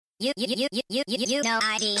You know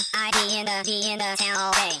ID in the town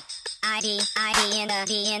all day. ID in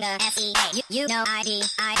the SEA. You know ID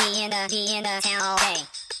in the town all day.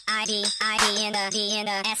 ID in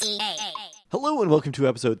the SEA. Hello and welcome to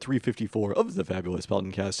episode 354 of the Fabulous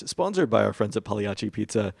Peltoncast, sponsored by our friends at Pagliacci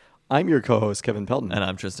Pizza. I'm your co-host, Kevin Pelton. And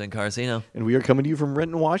I'm Tristan Carcino. And we are coming to you from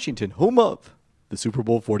Renton, Washington, home of the Super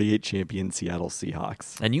Bowl 48 champion Seattle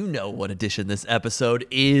Seahawks. And you know what edition this episode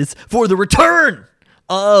is for the return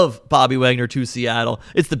of Bobby Wagner to Seattle.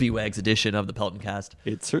 It's the B-Wags edition of the Peltoncast.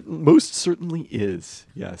 It most certainly is,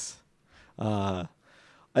 yes. I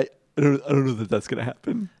don't know that that's going to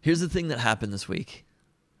happen. Here's the thing that happened this week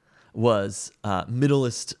was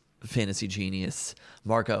middleist fantasy genius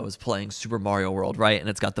Marco was playing Super Mario World, right? And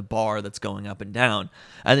it's got the bar that's going up and down.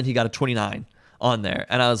 And then he got a 29 on there.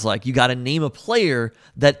 And I was like, you got to name a player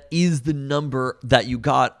that is the number that you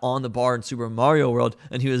got on the bar in Super Mario World.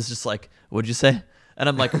 And he was just like, what'd you say? And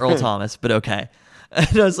I'm like, Earl Thomas, but okay.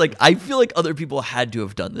 And I was like, I feel like other people had to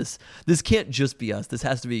have done this. This can't just be us. This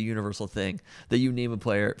has to be a universal thing that you name a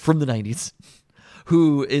player from the 90s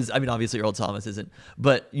who is, I mean, obviously Earl Thomas isn't,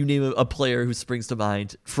 but you name a player who springs to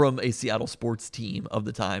mind from a Seattle sports team of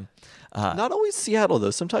the time. Not always Seattle,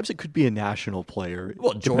 though. Sometimes it could be a national player,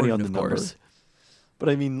 well, depending Jordan, on the of number. course. But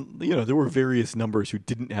I mean, you know, there were various numbers who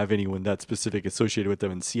didn't have anyone that specific associated with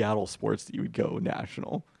them in Seattle sports that you would go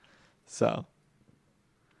national. So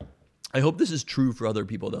I hope this is true for other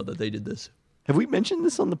people, though, that they did this. have we mentioned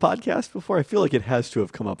this on the podcast before? I feel like it has to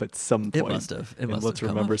have come up at some point. It must have. Let's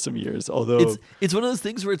remember some years. Although it's one of those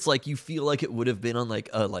things where it's like you feel like it would have been on like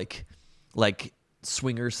a like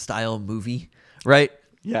swinger style movie, right?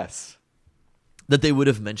 Yes. That they would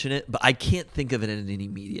have mentioned it, but I can't think of it in any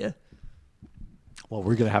media. Well,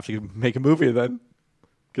 we're gonna have to make a movie then.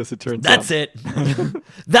 Guess it turns That's out. it.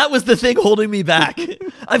 That was the thing holding me back.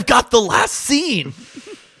 I've got the last scene.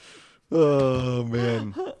 Oh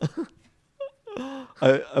man.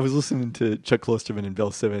 I was listening to Chuck Klosterman and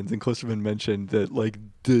Bill Simmons, and Klosterman mentioned that like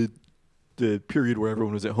the period where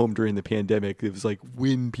everyone was at home during the pandemic, it was like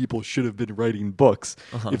when people should have been writing books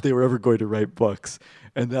if they were ever going to write books.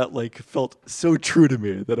 And that like felt so true to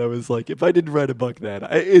me that I was like, if I didn't write a book then,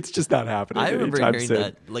 it's just not happening. I remember anytime hearing soon.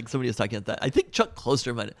 that, like somebody was talking about that. I think Chuck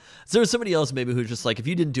Klosterman. So there was somebody else maybe who's just like, if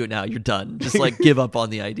you didn't do it now, you're done. Just like give up on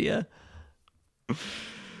the idea.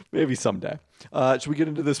 Maybe someday. Should we get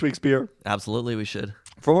into this week's beer? Absolutely, we should.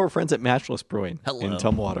 From our friends at Matchless Brewing Hello. in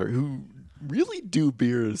Tumwater, who really do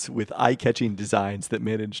beers with eye-catching designs that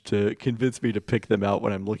manage to convince me to pick them out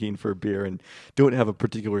when I'm looking for a beer and don't have a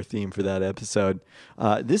particular theme for that episode.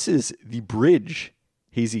 This is the Bridge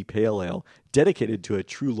Hazy Pale Ale, dedicated to a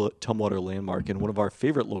true Tumwater landmark in one of our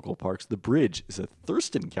favorite local parks. The Bridge is a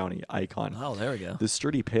Thurston County icon. Oh, there we go. The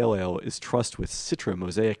sturdy pale ale is trussed with Citra,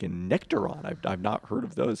 Mosaic, and Nectaron. I've not heard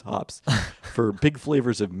of those hops. For big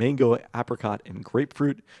flavors of mango, apricot, and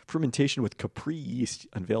grapefruit, fermentation with Capri yeast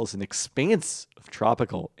unveils an expanse of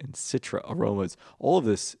tropical and Citra aromas. All of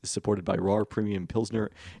this is supported by raw premium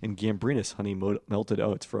Pilsner and Gambrinus honey melted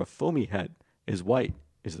oats for a foamy head as white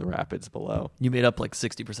as the rapids below. You made up like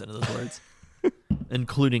 60% of those words,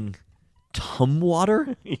 including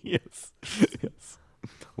Tumwater. Yes. Yes.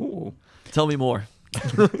 Ooh. Tell me more.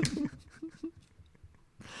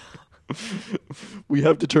 We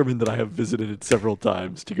have determined that I have visited it several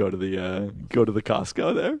times to go to the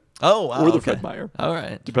Costco there. Oh, wow. Or the okay. Fred Meyer. All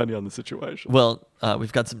right. Depending on the situation. Well,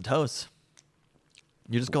 we've got some toast.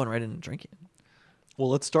 You're just going right in and drinking.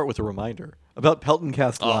 Well, let's start with a reminder about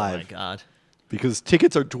Peltoncast Live. Oh, my God. Because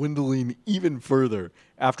tickets are dwindling even further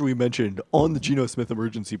after we mentioned on the Geno Smith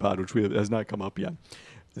Emergency Pod, which has not come up yet,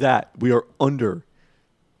 that we are under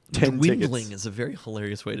 10 Dwindling tickets. is a very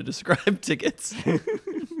hilarious way to describe tickets.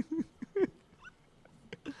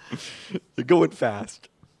 They're going fast.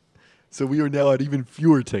 So we are now at even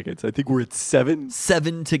fewer tickets. I think we're at 7.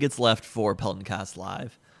 7 tickets left for Peltoncast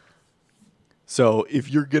Live. So if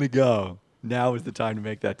you're going to go, now is the time to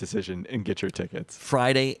make that decision and get your tickets.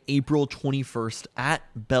 Friday, April 21st at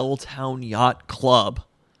Belltown Yacht Club.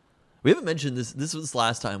 We haven't mentioned this. This was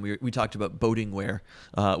last time we talked about boating wear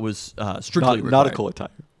was strictly required. Nautical attire.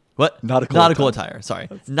 What? Nautical attire. Sorry.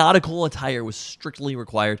 Nautical attire was strictly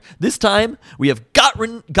required. This time, we have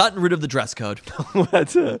gotten rid of the dress code.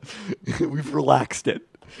 We've relaxed it.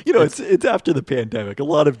 You know, it's after the pandemic. A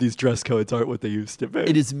lot of these dress codes aren't what they used to be.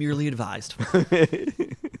 It is merely advised.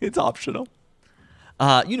 It's optional.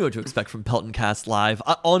 You know what to expect from Peltoncast Live.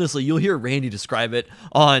 Honestly, you'll hear Randy describe it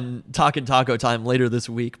on Talkin' Taco Time later this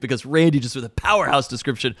week because Randy just with a powerhouse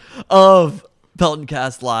description of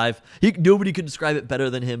Peltoncast Live. Nobody could describe it better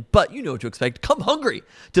than him, but you know what to expect. Come hungry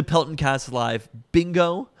to Peltoncast Live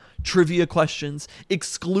bingo, trivia questions,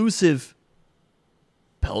 exclusive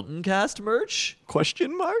Peltoncast merch.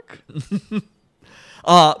 Question mark?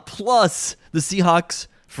 Plus, the Seahawks,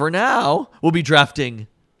 for now, will be drafting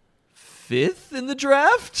 5th in the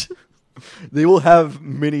draft. They will have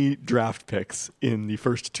many draft picks in the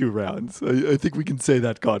first 2 rounds. I think we can say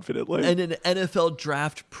that confidently. And an NFL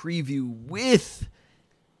draft preview with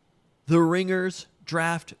the Ringers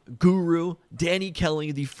draft guru, Danny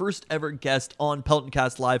Kelly, the first ever guest on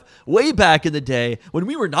Peltoncast Live way back in the day when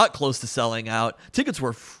we were not close to selling out. Tickets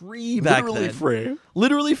were free back then. Literally free.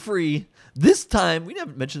 Literally free. This time, we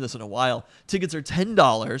haven't mentioned this in a while, tickets are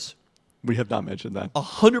 $10. We have not mentioned that.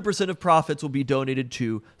 100% of profits will be donated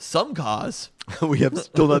to some cause. We have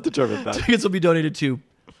still not determined that. Tickets will be donated to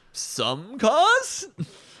some cause?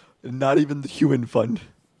 Not even the human fund.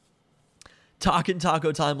 Talkin'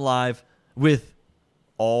 Taco Time Live with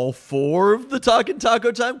all 4 of the Talkin'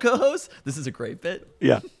 Taco Time co-hosts. This is a great bit.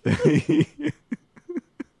 Yeah.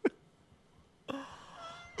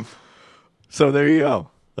 So there you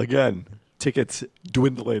go. Again, tickets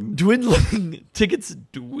dwindling. Dwindling. Tickets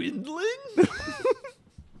dwindling?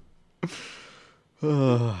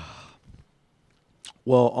 Well,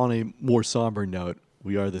 on a more somber note,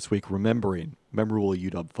 we are this week remembering memorable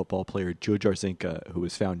UW football player Joe Jarzinka, who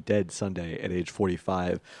was found dead Sunday at age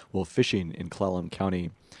 45 while fishing in Clallam County.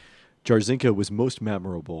 Jarzinka was most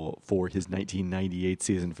memorable for his 1998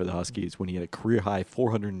 season for the Huskies when he had a career-high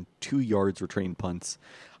 402 yards returning punts,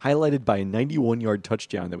 highlighted by a 91-yard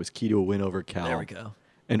touchdown that was key to a win over Cal. There we go.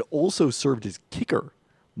 And also served as kicker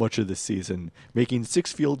much of the season, making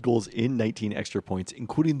 6 field goals in 19 extra points,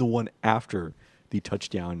 including the one after the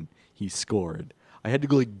touchdown he scored. I had to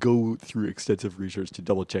go through extensive research to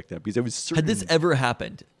double check that because I was certain. Had this ever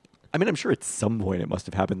happened? I mean, I'm sure at some point it must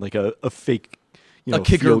have happened, like a fake, A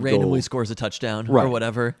kicker field randomly goal. scores a touchdown Right. or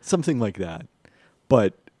whatever. Something like that.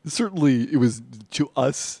 But certainly it was, to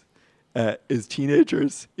us as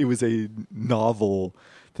teenagers, it was a novel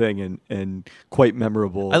thing and quite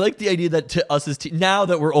memorable. I like the idea that to us as now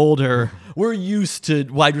that we're older, we're used to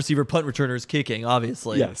wide receiver punt returners kicking,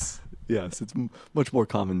 obviously. Yes, it's much more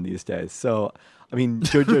common these days. So, I mean,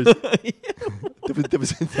 JoJo's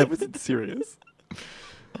that wasn't serious.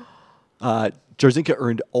 Jarzinka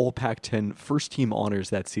earned all Pac-10 first-team honors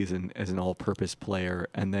that season as an all-purpose player,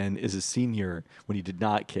 and then as a senior, when he did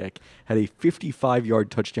not kick, had a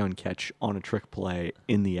 55-yard touchdown catch on a trick play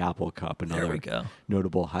in the Apple Cup. Another There we go.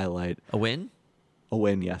 notable highlight. A win? A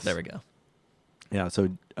win, yes. There we go. Yeah,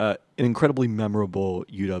 so an incredibly memorable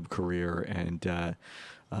UW career, and a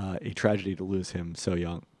tragedy to lose him so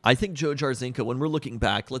young. I think Joe Jarzinka, when we're looking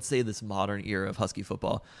back, let's say this modern era of Husky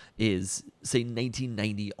football is, say,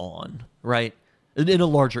 1990 on, right? In a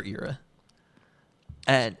larger era.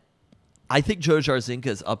 And I think Joe Jarzinka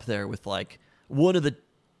is up there with like one of the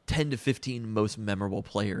 10 to 15 most memorable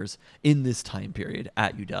players in this time period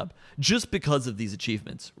at UW, just because of these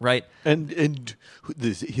achievements, right? And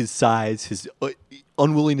his size, his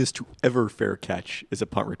unwillingness to ever fair catch as a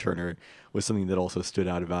punt returner was something that also stood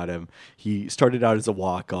out about him. He started out as a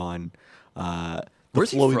walk-on.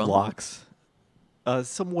 Where's he flowing from? locks,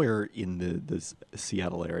 somewhere in the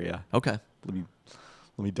Seattle area. Okay.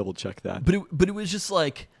 Let me double check that. But it was just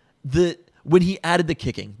like when he added the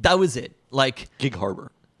kicking, that was it. Like Gig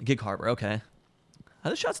Harbor. Gig Harbor, okay. Are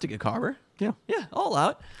the shots to Gig Harbor? Yeah. Yeah, all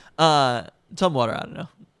out. Tumwater, I don't know.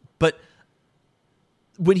 But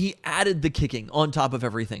when he added the kicking on top of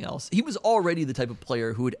everything else, he was already the type of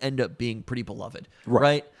player who would end up being pretty beloved,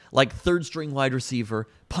 right? Like third string wide receiver,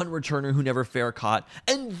 punt returner who never fair caught,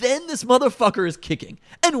 and then this motherfucker is kicking.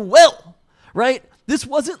 And well, right? This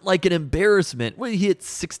wasn't like an embarrassment. Well, he hit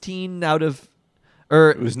 16 out of...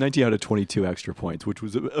 It was 19 out of 22 extra points, which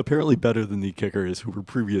was apparently better than the kickers who were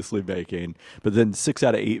previously making. But then 6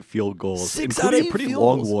 out of 8 field goals, including a pretty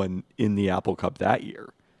long one in the Apple Cup that year.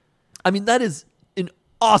 I mean, that is an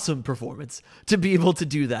awesome performance to be able to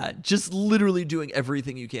do that. Just literally doing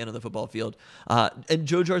everything you can on the football field. And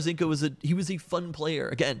Joe Jarzinka was a fun player.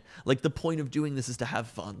 Again, like the point of doing this is to have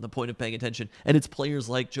fun. The point of paying attention. And it's players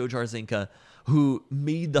like Joe Jarzinka who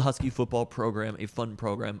made the Husky football program a fun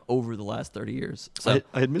program over the last 30 years. So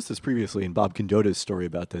I had missed this previously in Bob Condotta's story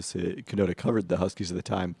about this. Condotta covered the Huskies at the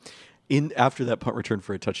time. After that punt return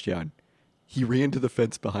for a touchdown, he ran to the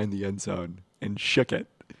fence behind the end zone and shook it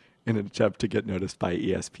in an attempt to get noticed by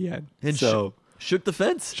ESPN. And so shook the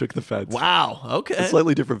fence? Shook the fence. Wow, okay. A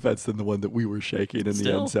slightly different fence than the one that we were shaking in the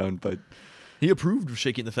Still. end zone, but He approved of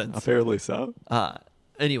shaking the fence. apparently so.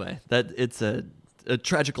 Anyway, it's a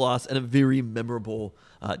tragic loss and a very memorable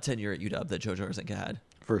tenure at UW that Joe Jarzinka had.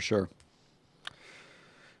 For sure.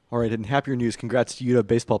 All right, in happier news, congrats to UW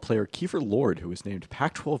baseball player Kiefer Lord, who was named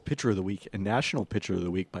Pac-12 Pitcher of the Week and National Pitcher of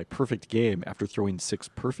the Week by Perfect Game after throwing 6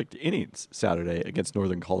 perfect innings Saturday against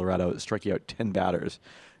Northern Colorado, striking out 10 batters.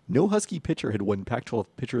 No Husky pitcher had won Pac-12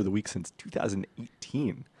 Pitcher of the Week since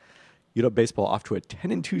 2018. UW baseball off to a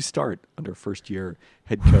 10-2 start under first-year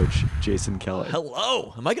head coach Jason Kelly.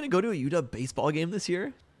 Hello. Am I going to go to a UW baseball game this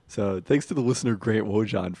year? So thanks to the listener Grant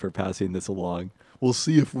Wojan for passing this along. We'll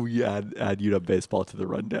see if we add UW baseball to the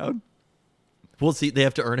rundown. We'll see. They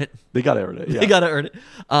have to earn it. They got to earn it. Yeah. They got to earn it.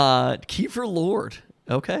 Kiefer Lord.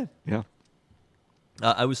 Okay. Yeah.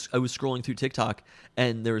 I was scrolling through TikTok,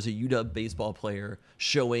 and there was a UW baseball player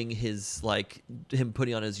showing his him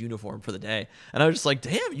putting on his uniform for the day, and I was just like,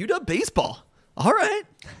 "Damn, UW baseball! All right."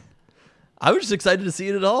 I was just excited to see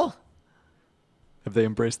it at all. Have they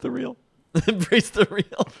embraced the real? Embrace the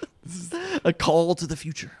real. This is a call to the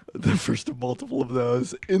future. The first of multiple of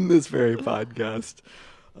those in this very podcast.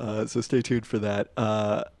 So stay tuned for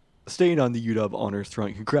that. Staying on the UW honors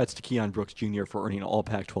front, congrats to Keon Brooks Jr. for earning all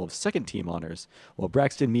Pac-12 second team honors, while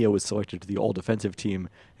Braxton Mia was selected to the all defensive team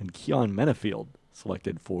and Keon Menafield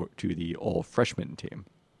selected to the all freshman team.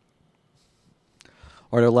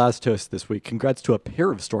 All right, our last toast this week. Congrats to a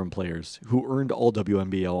pair of Storm players who earned all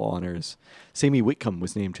WNBL honors. Sammy Whitcomb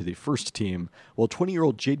was named to the first team, while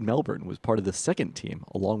 20-year-old Jade Melbourne was part of the second team,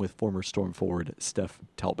 along with former Storm forward Steph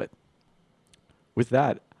Talbot. With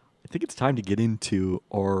that, I think it's time to get into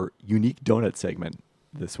our unique donut segment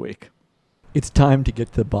this week. It's time to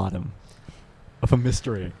get to the bottom of a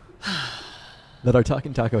mystery that our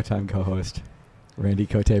Talkin' Taco Time co-host, Randy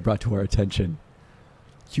Cote, brought to our attention.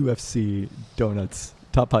 QFC donuts.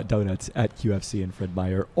 Top Pot Donuts at QFC and Fred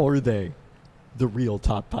Meyer. Are they the real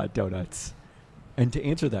Top Pot Donuts? And to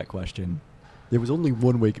answer that question, there was only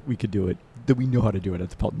one way we could do it, that we know how to do it at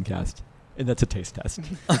the Peltoncast, and that's a taste test.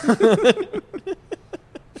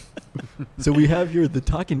 So we have here the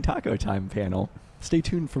Talkin' Taco Time panel. Stay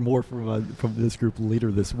tuned for more from this group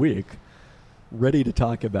later this week, ready to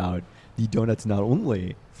talk about the donuts not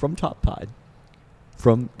only from Top Pot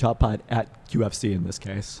at QFC in this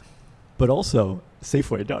case, but also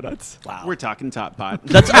Safeway donuts. Wow. We're talking Top Pot.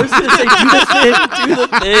 That's I was going to say, do the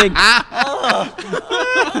thing. Oh.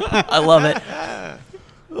 I love it.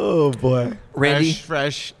 Oh, boy. Randy?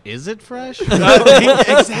 Fresh. Is it fresh?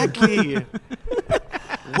 Exactly.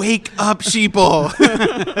 Wake up, sheeple.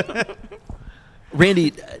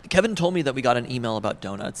 Randy, Kevin told me that we got an email about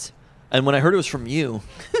donuts. And when I heard it was from you,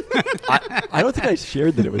 I don't think I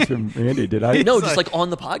shared that it was from Randy, did I? No, just like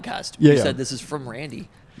on the podcast. Yeah, you yeah. said this is from Randy.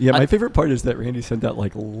 Yeah, my favorite part is that Randy sent that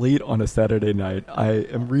like late on a Saturday night. I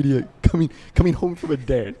am reading it coming home from a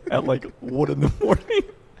date at like 1 a.m.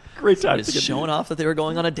 Great time. Just showing off that they were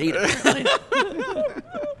going on a date.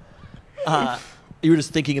 You were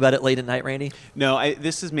just thinking about it late at night, Randy? No,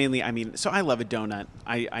 this is mainly, so I love a donut.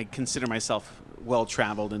 I consider myself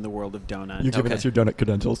well-traveled in the world of donut. You're giving us your donut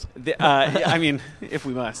credentials. If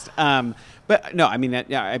we must. But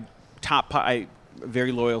no, Top Pot, I'm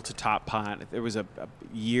very loyal to Top Pot. There was a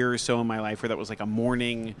year or so in my life where that was like a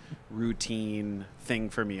morning routine thing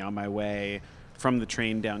for me on my way from the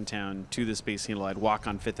train downtown to the Space Needle. I'd walk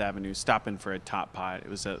on Fifth Avenue, stop in for a Top Pot. It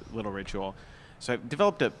was a little ritual. So I've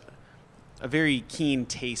developed a very keen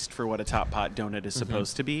taste for what a Top Pot donut is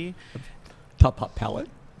supposed to be. Top Pot palate?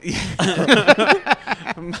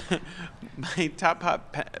 My Top Pot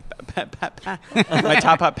my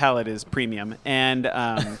Top Pot palate is premium, and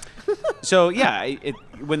so yeah,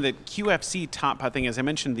 when the QFC Top Pot thing, as I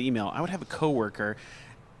mentioned in the email, I would have a coworker.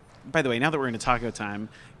 By the way, now that we're in a taco time,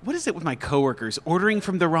 what is it with my coworkers ordering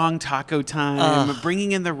from the wrong taco time,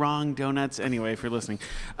 bringing in the wrong donuts? Anyway, if you're listening,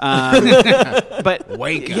 but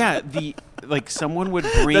wake up. Yeah, someone would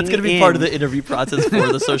bring. That's going to be part of the interview process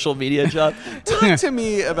for the social media job. Talk to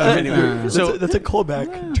me about anyway. So that's a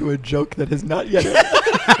callback to a joke that has not yet.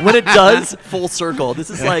 When it does, full circle.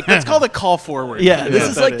 This is like it's called a call forward. Yeah, this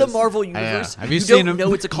is like the Marvel universe. Have you seen don't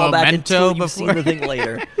know it's a callback Memento until you've seen the thing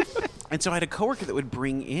later. And so I had a coworker that would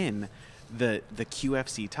bring in the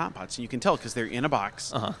QFC Top Pots, and you can tell because they're in a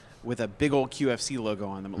box with a big old QFC logo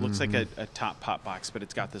on them. It looks like a Top Pot box, but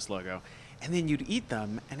it's got this logo. And then you'd eat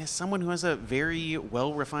them, and as someone who has a very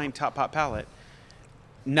well-refined Top Pot palate,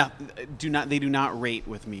 they do not rate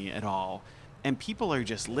with me at all. And people are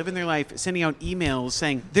just living their life, sending out emails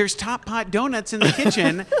saying, there's Top Pot donuts in the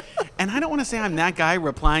kitchen. And I don't want to say I'm that guy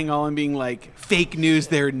replying all and being like, fake news,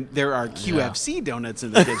 there are QFC donuts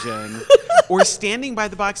in the kitchen. Or standing by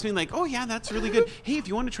the box being like, oh, yeah, that's really good. Hey, if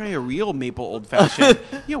you want to try a real maple old-fashioned,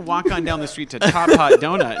 walk on down the street to Top Pot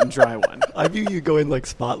Donut and try one. I view you going like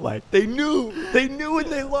Spotlight. They knew and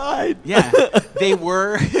they lied. Yeah, they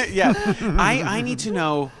were. Yeah, I need to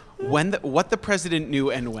know what the president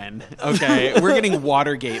knew and when. Okay, we're getting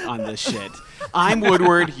Watergate on this shit. I'm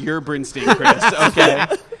Woodward, you're Bernstein, Chris. Okay.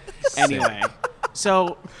 Anyway,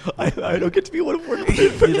 so I don't get to be one of Woodward.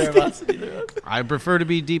 Neither of us. I prefer to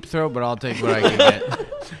be Deep Throat, but I'll take what I can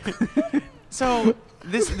get. So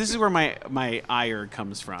this is where my ire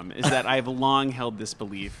comes from, is that I've long held this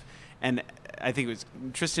belief, and I think it was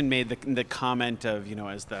Tristan made the comment of,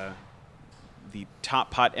 as the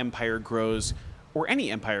top pot empire grows, or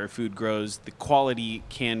any empire of food grows, the quality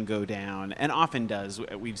can go down, and often does.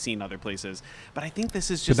 We've seen other places, but I think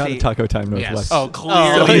this is just But not at Taco Time Northwest. Oh,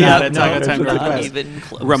 clearly not at Taco Time not Northwest. even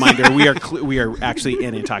close. Reminder: we are actually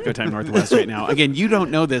in a Taco Time Northwest right now. Again, you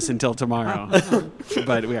don't know this until tomorrow,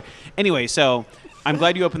 but we are. Anyway, so I'm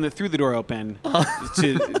glad you threw the door open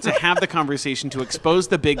to have the conversation, to expose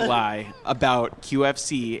the big lie about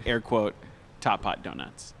QFC air quote top pot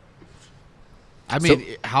donuts. I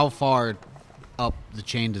mean, how far up the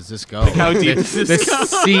chain does this go? How deep does this go?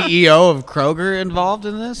 CEO of Kroger involved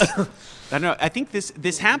in this? I don't know. I think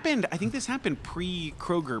this happened. I think this happened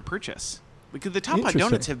pre-Kroger purchase, because the Top Pot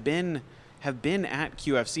Donuts have been at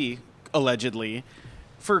QFC allegedly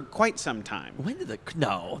for quite some time. When did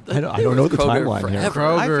no? I don't know the timeline here.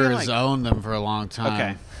 forever. Kroger's owned them for a long time.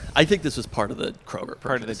 Okay, I think this was part of the Kroger purchase.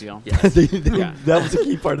 part of the deal. Yes. That was a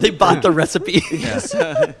key part of They the bought the recipe. Yes.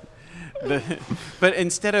 But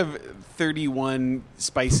instead of 31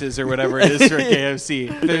 spices or whatever it is for KFC,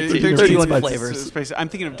 31 spices, flavors. Spices. I'm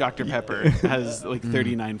thinking of Dr. Pepper. It has like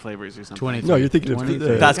 39 flavors or something. 23. No, you're thinking of 23.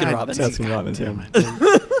 Baskin God, Robbins. Baskin Robbins. damn Yeah.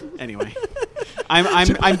 it. Anyway,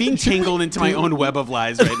 I'm being tangled into my own web of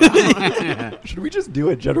lies right now. Should we just do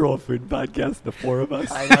a general food podcast, the four of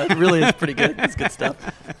us? I know, it really is pretty good. It's good stuff.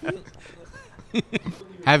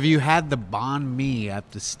 Have you had the banh mi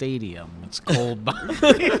at the stadium? It's cold banh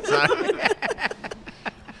mi.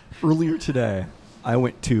 Earlier today, I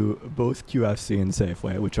went to both QFC and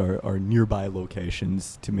Safeway, which are nearby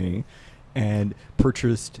locations to me, and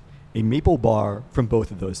purchased a maple bar from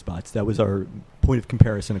both of those spots. That was our point of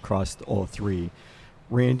comparison across all three.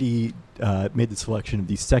 Randy made the selection of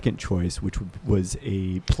the second choice, which was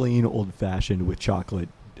a plain old-fashioned with chocolate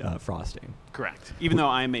frosting. Correct. Even though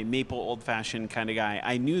I'm a maple old-fashioned kind of guy,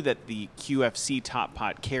 I knew that the QFC Top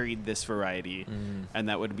Pot carried this variety, and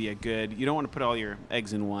that would be a good... You don't want to put all your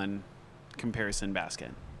eggs in one comparison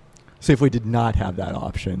basket. Safeway did not have that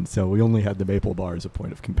option, so we only had the maple bar as a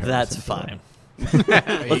point of comparison. That's for fine.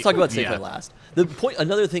 that. Let's talk about Safeway Yeah. last.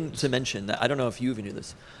 Another thing to mention that I don't know if you even knew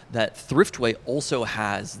this, that Thriftway also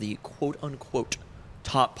has the quote-unquote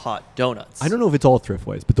Top Pot donuts. I don't know if it's all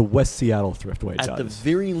Thriftways, but the West Seattle Thriftway At does. the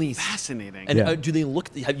very least. Fascinating. And Yeah. do they look?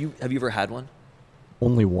 Have you ever had one?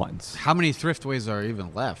 Only once. How many Thriftways are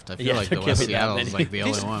even left? I feel Yeah, like there the can't West be that Seattle is many. like the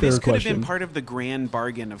only one. Fair This could have been question. part of the grand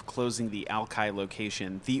bargain of closing the Alki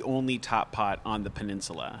location, the only Top Pot on the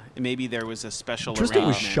peninsula. Maybe there was a special Tristan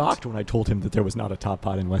was arrangement. shocked when I told him that there was not a Top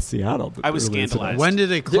Pot in West Seattle. I was earlier today. scandalized. When did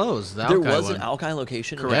it close? The There Alki was one. an Alki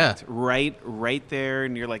location. Correct. Yeah. Right there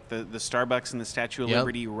near like the Starbucks and the Statue of Yep.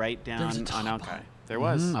 Liberty, right down There's a Top on Alki. Pot. There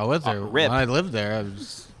was. I was there. Rip. When I lived there,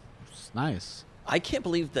 it's nice. I can't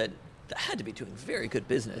believe that had to be doing very good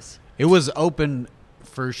business. It was open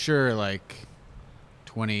for sure, like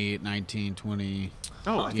 2019, 20.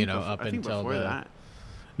 Oh, I think up I think until before the. that.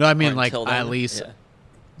 No, I mean Or like until at then. least Yeah.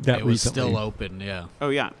 That it was recently. still open. Yeah. Oh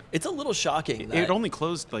yeah. It's a little shocking. That It only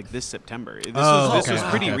closed like this September. This Oh, was okay.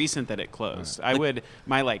 pretty Okay. recent that it closed.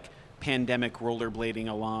 My like pandemic rollerblading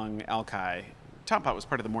along Alki. Top Pot was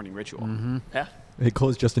part of the morning ritual. yeah. It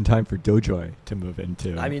closed just in time for Dojoy to move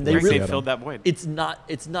into. I mean, they West really Seattle. filled that void. It's not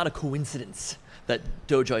a coincidence that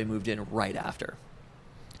Dojoy moved in right after.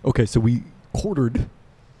 Okay, so we quartered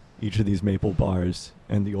each of these maple bars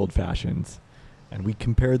and the old fashions, and we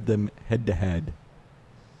compared them head to head.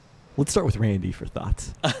 Let's start with Randy for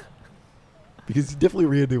thoughts, because definitely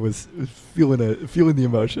Randy was feeling the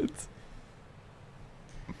emotions.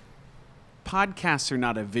 Podcasts are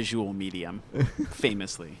not a visual medium,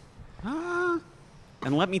 famously.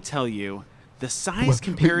 And let me tell you, the size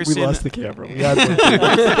comparison. We lost the camera. We had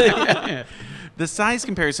one. The size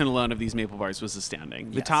comparison alone of these maple bars was astounding.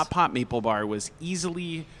 The Yes. Top Pot maple bar was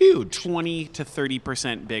easily Huge. 20 to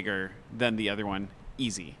 30% bigger than the other one.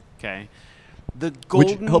 Easy. Okay. The Which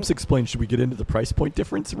golden helps explain. Should we get into the price point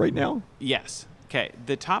difference right now? Yes. Okay.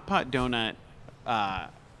 The Top Pot donut. Let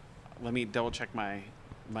me double check my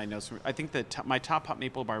notes. I think my Top Pot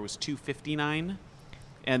maple bar was $2.59,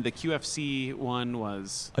 and the QFC one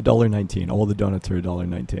was $1.19. All the donuts are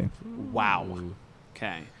 $1.19. wow.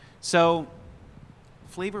 Okay. So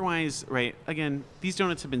flavor-wise, right? Again, these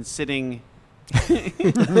donuts have been sitting.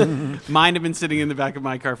 Mine have been sitting in the back of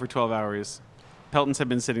my car for 12 hours. Peltons have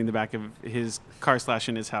been sitting in the back of his car /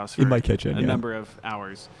 in his house for In my kitchen, a yeah. number of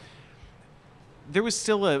hours. There was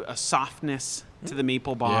still a softness to the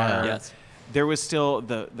maple bar. Yeah. Yes. There was still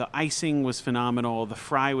the icing was phenomenal. The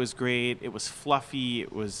fry was great. It was fluffy.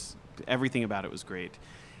 It was everything about it was great.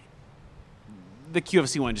 The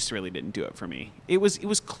QFC one just really didn't do it for me. It was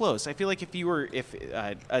close. I feel like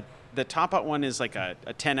the Top Pot one is like a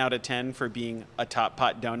 10 out of 10 for being a Top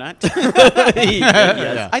Pot donut.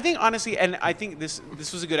 Yes. I think honestly, and I think this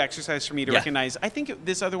was a good exercise for me to Yeah. recognize. I think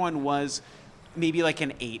this other one was maybe like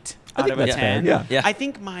an 8 I out think of a that's 10. fair, yeah. I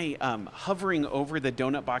think my hovering over the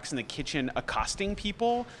donut box in the kitchen, accosting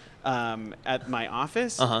people at my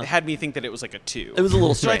office, had me think that it was like a 2. It was a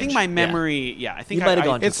little So I think strange. my Yeah. memory, I think You might have I-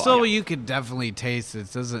 gone too It's far. still, you could definitely taste it.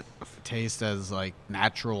 It doesn't taste as like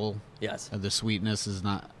natural. Yes. The sweetness is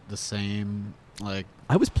not the same. Like,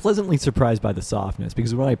 I was pleasantly surprised by the softness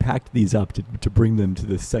because when I packed these up to bring them to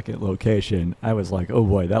the second location, I was like, "Oh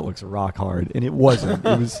boy, that looks rock hard," and it wasn't.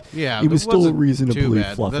 It was. yeah, It was still wasn't too reasonably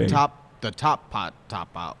bad. fluffy. The top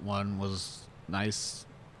pot one was nice.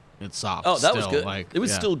 It's soft. Oh, that was still, good. Like, It was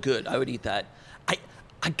yeah. still good. I would eat that.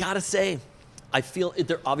 I gotta say, I feel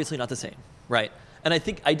they're obviously not the same, right? And I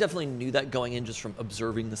think I definitely knew that going in just from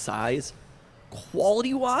observing the size.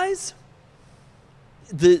 Quality-wise,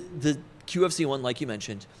 the QFC one, like you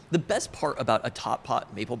mentioned, the best part about a Top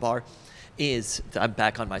Pot maple bar is I'm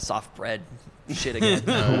back on my soft bread shit again.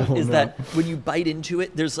 Is that when you bite into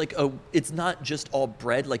it, there's like it's not just all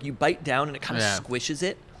bread. Like you bite down and it kind of squishes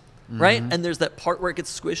it. Right? And there's that part where it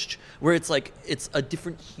gets squished where it's like it's a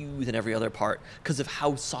different hue than every other part because of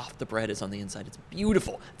how soft the bread is on the inside. It's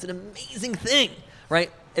beautiful. It's an amazing thing, right?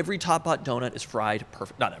 Every Top Pot donut is fried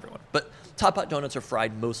perfect. Not everyone, but Top Pot donuts are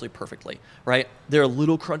fried mostly perfectly, right? They're a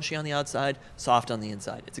little crunchy on the outside, soft on the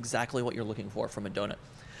inside. It's exactly what you're looking for from a donut.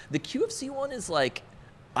 The QFC one is like,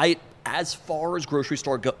 as far as grocery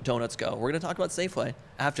store donuts go, we're going to talk about Safeway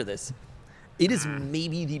after this. It is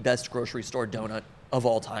maybe the best grocery store donut of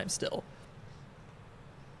all time still.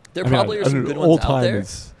 There probably are some good ones out there.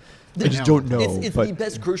 I just don't know. It's but the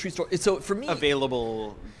best grocery store. So for me,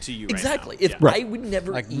 available to you exactly. right now. If Right. I would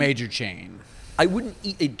never Like eat, major chain. I wouldn't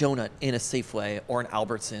eat a donut in a Safeway or an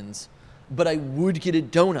Albertsons, but I would get a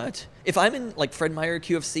donut if I'm in like Fred Meyer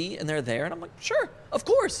QFC and they're there, and I'm like, sure, of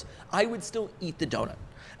course, I would still eat the donut.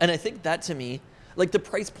 And I think that to me, like the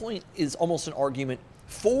price point is almost an argument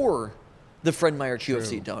for the Fred Meyer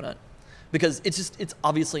QFC donut. Because it's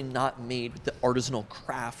obviously not made with the artisanal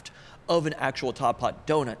craft of an actual Top Pot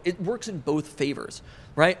donut. It works in both favors,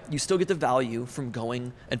 right? You still get the value from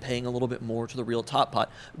going and paying a little bit more to the real Top Pot,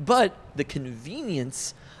 but the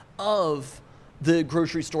convenience of the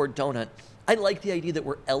grocery store donut. I like the idea that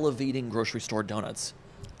we're elevating grocery store donuts.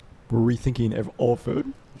 we're rethinking all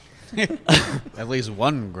food. At least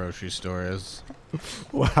one grocery store is.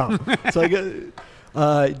 Wow. So I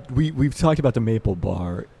guess we've talked about the maple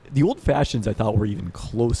bar. The old fashions I thought were even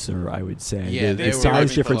closer. I would say. Yeah, the they were size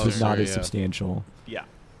even difference was not closer, as yeah. substantial. Yeah.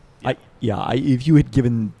 If you had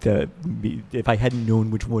given if I hadn't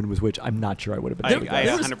known which one was which, I'm not sure I would have been. I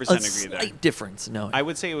There was 100% a agree there. slight difference. No, I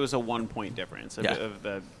would say it was a 1-point difference of, Yeah. of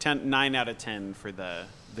the 9 out of 10 for the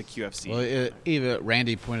QFC. Well, even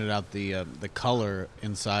Randy pointed out the color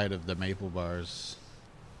inside of the maple bars.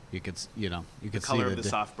 You could see color the of the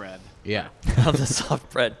soft bread. Yeah. of the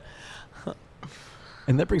soft bread.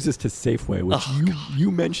 And that brings us to Safeway, which you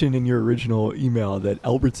mentioned in your original email that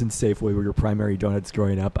Albertsons Safeway were your primary donuts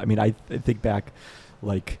growing up. I mean, I think back,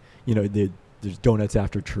 like, there's donuts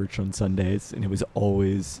after church on Sundays, and it was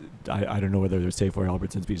always, I don't know whether they're Safeway or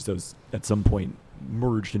Albertsons because those at some point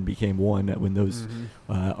merged and became one when those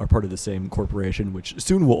are part of the same corporation, which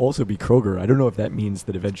soon will also be Kroger. I don't know if that means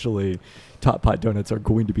that eventually Top Pot donuts are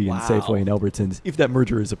going to be in Safeway and Albertsons if that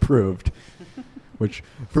merger is approved. Which,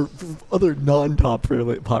 for other non-Top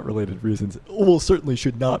Pot related reasons, almost certainly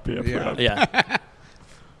should not be approved. Yeah.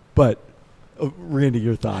 But, Randy,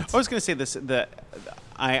 your thoughts? I was going to say this.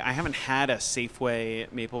 I haven't had a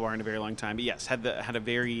Safeway maple bar in a very long time, but yes, had a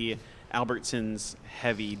very Albertsons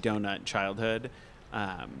heavy donut childhood,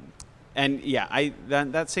 and yeah,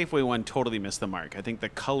 that Safeway one totally missed the mark. I think the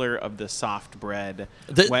color of the soft bread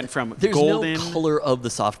went from there's golden. no color of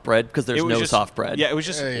the soft bread because there's It was no just- soft bread. Yeah, it was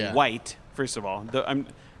just Yeah. white. First of all,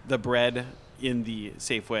 the bread in the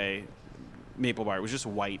Safeway maple bar was just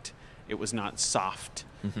white. It was not soft.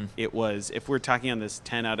 Mm-hmm. It was, if we're talking on this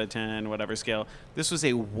 10 out of 10, whatever scale, this was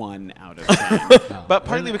a 1 out of 10. But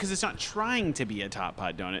partly because it's not trying to be a Top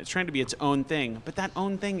Pot donut. It's trying to be its own thing. But that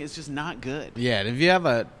own thing is just not good. Yeah, and if you have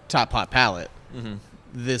a Top Pot palate,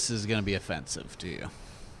 this is going to be offensive to you.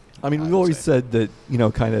 I mean, we've would always say. said that,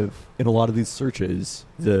 kind of in a lot of these searches,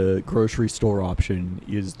 the grocery store option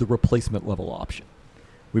is the replacement level option.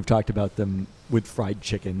 We've talked about them with fried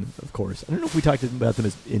chicken, of course. I don't know if we talked about them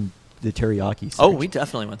as in the teriyaki search. Oh, we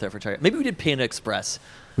definitely went there for teriyaki. Maybe we did Panda Express.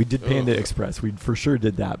 We did Panda Express. We for sure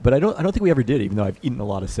did that. But I don't think we ever did, even though I've eaten a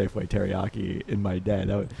lot of Safeway teriyaki in my day.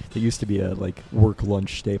 That used to be a work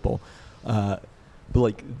lunch staple.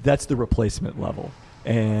 But that's the replacement level.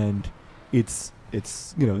 And it's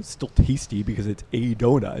still tasty because it's a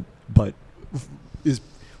donut, but is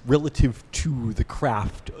relative to the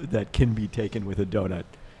craft that can be taken with a donut.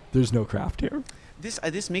 There's no craft here.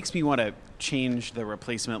 This makes me want to change the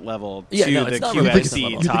replacement level Yeah, to no, the it's not QFC replacement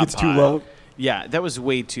level. You think top it's too pot. low? Yeah, that was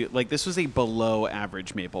way too. This was a below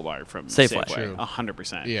average maple bar from Safeway. Safeway. True.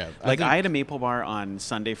 100%. Yeah, I I think- had a maple bar on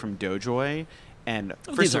Sunday from Doughjoy, and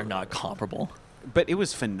These are not comparable. but it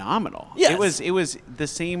was phenomenal. Yes. It was the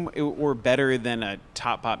same or better than a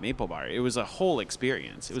Top Pot maple bar. It was a whole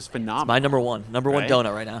experience. It was phenomenal. My number one Right?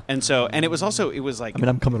 donut right now. And so, and it was like. I mean,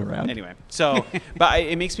 I'm coming around. Anyway, so,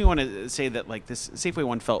 it makes me want to say that this Safeway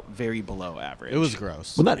one felt very below average. It was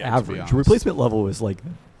gross. Well, not to be average. honest. Replacement level is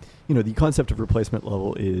the concept of replacement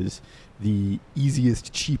level is the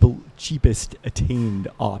easiest, cheapest attained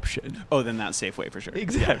option. Oh, then that's Safeway for sure.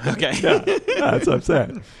 Exactly. Okay. Yeah, that's what I'm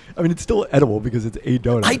saying. I mean, it's still edible because it's a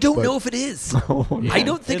donut. I don't but- know if it is. Oh, no. I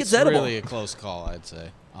don't think it's edible. really a close call, I'd say,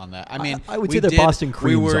 on that. I mean, I would we say that did- Boston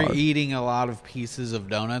creams We were are. eating a lot of pieces of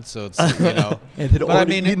donuts, so it's, And had But I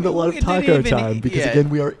already mean, eaten a lot of it didn't taco even- time because, yeah. again,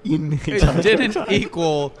 we are in a it taco didn't time.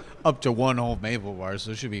 equal up to one whole maple bar,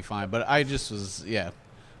 so it should be fine. But I just was,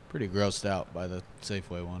 pretty grossed out by the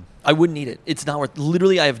Safeway one. I wouldn't eat it. It's not worth.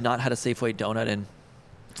 Literally, I have not had a Safeway donut, and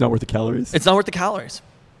It's not worth the calories. it's not worth the calories.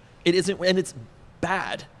 It isn't, and it's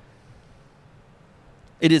bad.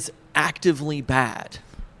 It is actively bad.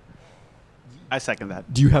 I second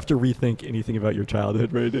that. Do you have to rethink anything about your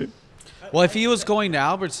childhood, Randy? Well, if he was going to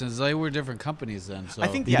Albertsons, they were different companies then. So I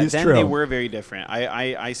think It is then true. they were very different.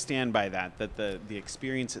 I stand by that the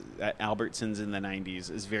experience at Albertsons in the 90s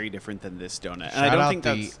is very different than this donut. And Shout I don't out think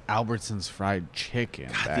the that's Albertsons fried chicken.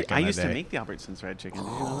 Back I in the used to day. make the Albertsons fried chicken. Did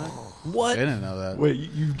you know that? What? I didn't know that. Wait,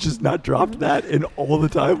 you've just not dropped that in all the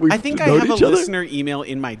time we've I think I known have a each other? listener email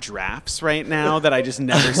in my drafts right now that I just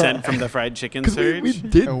never sent from the fried chicken 'Cause search. we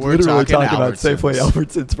did We're literally talking talk about Albertsons. Safeway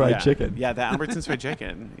Albertsons fried yeah. chicken. Yeah, the Albertsons fried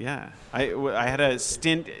chicken. Yeah, I had a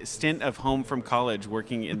stint of home from college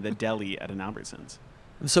working in the deli at an Albertsons.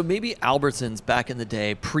 So maybe Albertsons back in the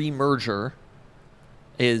day, pre-merger,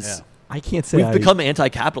 is. Yeah. I can't say We've become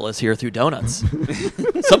anti-capitalist here through donuts.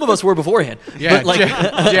 Some of us were beforehand. Yeah, but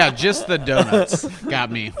just the donuts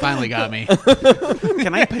got me. Finally got me.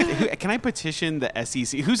 Can I petition the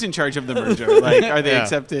SEC? Who's in charge of the merger? Are they Yeah.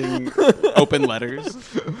 accepting open letters?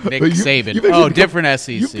 Nick But Saban. you've actually Oh, become- different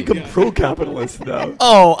SEC. You've become pro-capitalist now.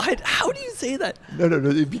 how do you say that? No,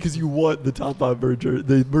 because you want the Top Pot merger,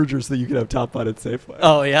 the merger, so that you can have Top Pot at Safeway.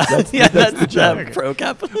 Oh yeah, That's that's the joke.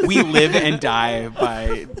 pro-capitalist. We live and die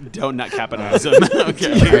by donut capitalism.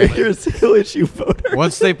 Okay. You're a single issue voter.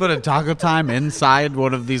 Once they put a Taco Time inside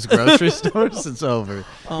one of these grocery stores, it's over.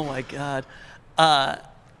 Oh my god.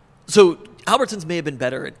 So Albertsons may have been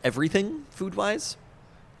better at everything food-wise.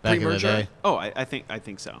 Back in the Pre-merger? day. Oh, I think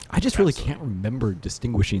so. I just really Absolutely. can't remember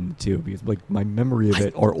distinguishing the two because, my memory of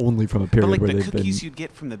it are only from a period But where the they've cookies been. you'd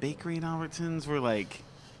get from the bakery in Albertsons were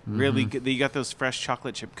really good. You got those fresh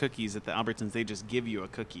chocolate chip cookies at the Albertsons. They just give you a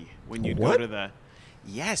cookie when you What? go to the.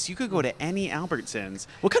 Yes, you could go to any Albertsons.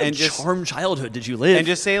 What kind and of just, charmed childhood did you live? And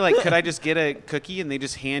just say could I just get a cookie? And they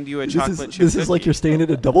just hand you a This chocolate is, chip this is like cookie. you're staying at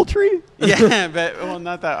a DoubleTree? Yeah, but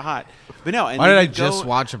not that hot. But no. And Why then did I you'd go- just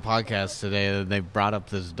watch a podcast today and they brought up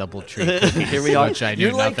this double tree cookie, Here we are. which I knew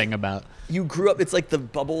You're like- nothing about? You grew up, it's like the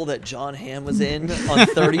bubble that John Hamm was in on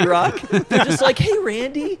 30 Rock. They're just like, hey,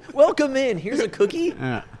 Randy, welcome in. Here's a cookie.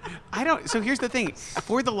 Yeah. I don't. So here's the thing.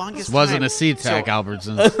 For the longest This wasn't time, a SeaTac so-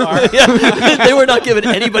 Albertsons. Yeah, they were not giving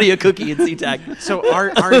anybody a cookie in SeaTac. So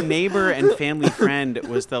our neighbor and family friend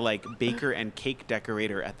was the baker and cake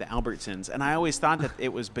decorator at the Albertsons, and I always thought that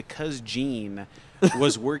it was because Gene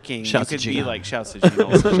was working. Shouts you to could be Gene. like shouts to Gene.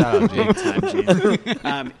 Also. Shout out, Gene. Big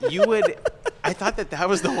time, Gene. You would. I thought that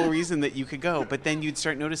was the whole reason that you could go, but then you'd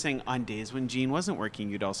start noticing on days when Gene wasn't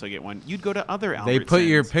working, you'd also get one. You'd go to other Albertsons. They put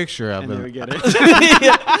your picture up. and they And would get it.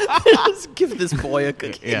 Just give this boy a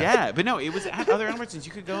cookie. Yeah. But no, it was at other Albertsons.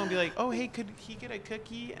 You could go and be like, "Oh, hey, could he get a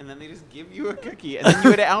cookie?" And then they just give you a cookie. And then you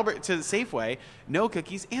go to Safeway, no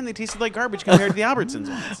cookies, and they tasted like garbage compared to the Albertsons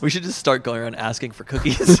ones. We should just start going around asking for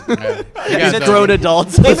cookies. yeah. As Yeah, grown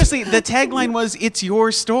adults. Famously, the tagline was "It's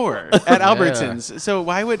your store" at Albertsons. So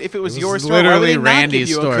why would, if it was your store, why would literally they not Randy's give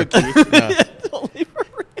you store. a cookie? Yeah. Only for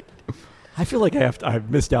Randy. feel like I've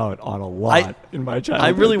missed out on a lot in my childhood.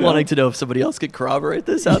 I'm really now. wanting to know if somebody else could corroborate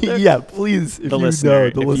this out there. Yeah, please. If The you listener, know,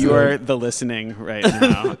 the if listener. you are the listening right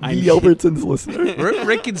now, the Albertsons listener.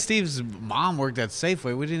 Rick and Steve's mom worked at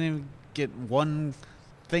Safeway. We didn't even get one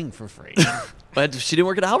thing for free. But she didn't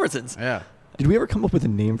work at Albertsons. Yeah. Did we ever come up with a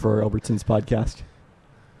name for our Albertsons podcast?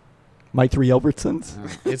 My Three Albertsons?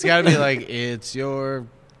 It's got to be like, it's your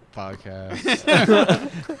podcast.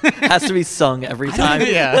 Has to be sung every time.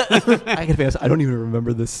 Yeah. I gotta be honest, I don't even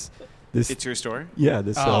remember this. It's your store.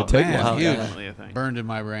 This Oh, tagline. man. Wow. Huge. Definitely a thing. Burned in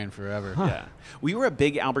my brain forever. Yeah, we were a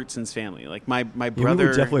big Albertsons family. Like my Yeah, brother. we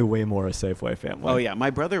were definitely way more a Safeway family. Oh yeah, my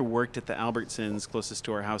brother worked at the Albertsons closest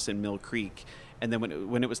to our house in Mill Creek, and then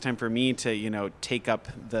when it was time for me to take up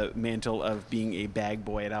the mantle of being a bag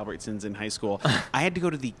boy at Albertsons in high school, I had to go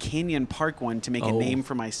to the Canyon Park one to make a name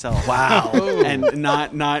for myself. Wow. And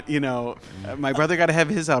not my brother got to have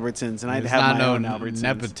his Albertsons, and I'd There's have not my no own Albertsons.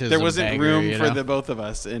 nepotism There wasn't bagger, room you for know? the both of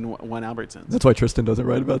us in one Albertsons. That's why Tristan doesn't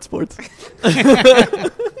write about sports.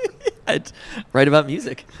 I'd write about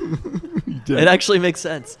music. It actually makes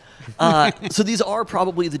sense. So these are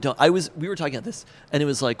probably the donuts. We were talking about this, and it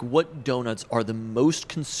was like, what donuts are the most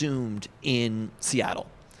consumed in Seattle?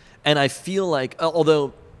 And I feel like,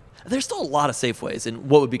 although there's still a lot of Safeways in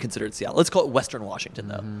what would be considered Seattle. Let's call it Western Washington,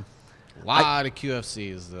 though. A lot of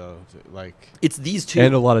QFCs, though. Like, It's these two.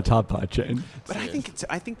 And a lot of Top Pot chain. But I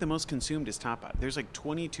think the most consumed is Top Pot. There's like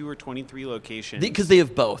 22 or 23 locations. Because they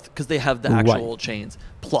have both. Because they have the Right. actual chains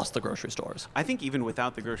plus the grocery stores. I think even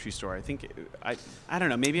without the grocery store, I don't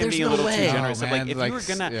know. Maybe I'm There's being no a little way. too generous. Oh, Of like, man, if like, you were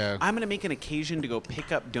gonna, yeah. I'm gonna make an occasion to go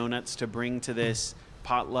pick up donuts to bring to this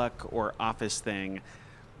potluck or office thing.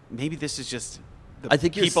 Maybe this is just the I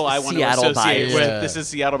think you're people I want to Seattle associate biased. with. Yeah. This is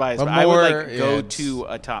Seattle bias. But But I would more, like go yeah, to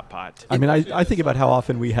a Top Pot. I mean, I think about how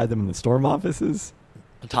often we had them in the storm offices.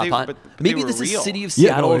 Top they- Pot. but they Maybe were this real. is City of Yeah,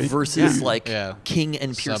 Seattle no, versus yeah. like Yeah. King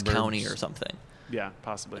and Pierce Suburbs. County or something. Yeah,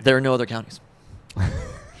 possibly. There are no other counties.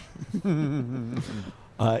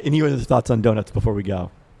 Any other thoughts on donuts before we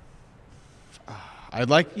go?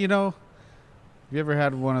 I'd like, have you ever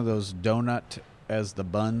had one of those donut as the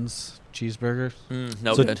buns cheeseburgers?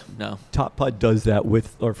 No So- good. No. Top Pot does that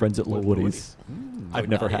with our friends at Low With Woody's. I've would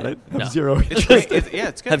never not had eat it. it. No. Have zero It's interest. great.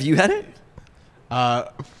 It's good. Have you had it?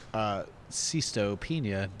 Sisto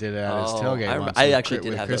Pina did it at his Oh, tailgate I once. I with actually did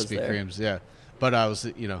with have those Krispy there. Kremes, yeah. But I was,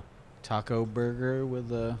 taco burger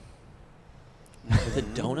with a... With a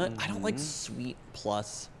donut? I don't like sweet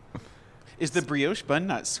plus. Is the brioche bun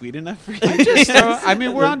not sweet enough for you? I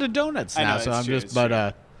mean, we're on to donuts I know, now, it's so I'm true, just, it's but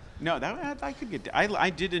true. No, that I could get. I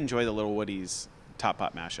did enjoy the Little Woody's Top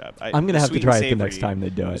Pot mashup. I'm going to have to try it the next time they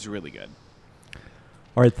do It it. was really good.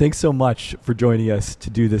 All right, thanks so much for joining us to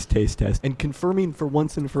do this taste test and confirming for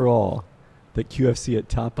once and for all that QFC at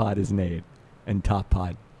Top Pot is an 8 and Top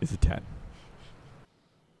Pot is a 10.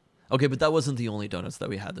 Okay, but that wasn't the only donuts that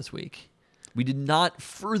we had this week. We did not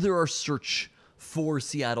further our search for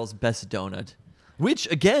Seattle's best donut, which,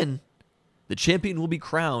 again, the champion will be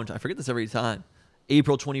crowned. I forget this every time.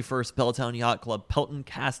 April 21st, Belltown Yacht Club,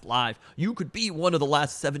 Peltoncast Live. You could be one of the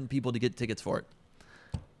last 7 people to get tickets for it.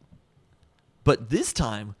 But this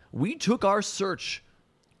time, we took our search.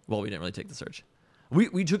 Well, we didn't really take the search.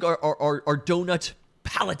 We took our donut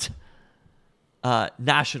palette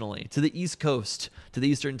nationally to the East Coast, to the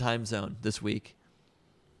Eastern time zone this week.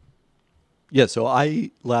 Yeah, so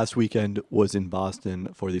I last weekend was in Boston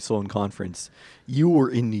for the Sloan Conference. You were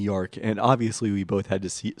in New York, and obviously we both had to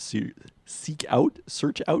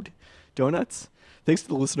search out donuts. Thanks to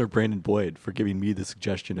the listener Brandon Boyd for giving me the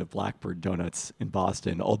suggestion of Blackbird Donuts in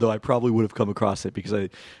Boston, although I probably would have come across it because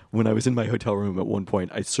when I was in my hotel room at one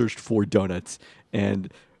point, I searched for donuts,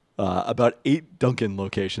 and about 8 Dunkin'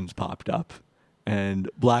 locations popped up, and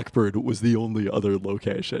Blackbird was the only other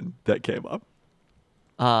location that came up.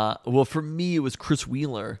 Well, for me, it was Chris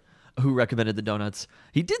Wheeler who recommended the donuts.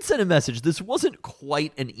 He did send a message. This wasn't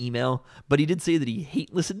quite an email, but he did say that he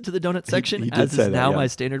listened to the donut section, he did as say is that, now yeah. my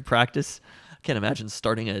standard practice. I can't imagine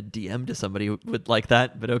starting a DM to somebody with like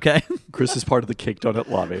that, but okay. Chris is part of the Cake Donut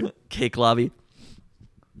Lobby. Cake lobby.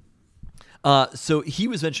 So he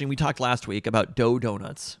was mentioning, we talked last week about dough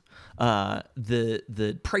donuts,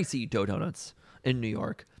 the pricey dough donuts in New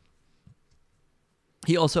York.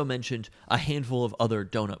 He also mentioned a handful of other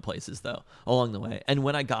donut places, though, along the way. And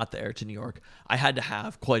when I got there to New York, I had to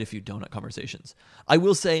have quite a few donut conversations. I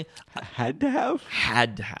will say, Had to have?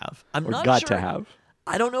 had to have. I'm Or not got sure. to have?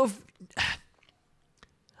 I don't know if...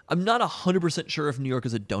 I'm not 100% sure if New York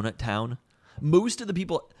is a donut town. Most of the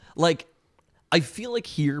people... Like, I feel like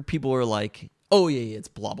here people are like, oh, yeah, it's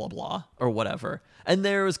blah, blah, blah, or whatever. And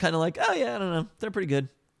there was kind of like, oh, yeah, I don't know. They're pretty good.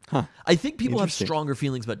 I think people have Interesting. stronger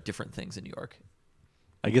feelings about different things in New York,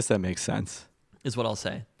 I guess that makes sense. is what I'll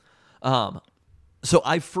say. So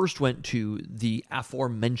I first went to the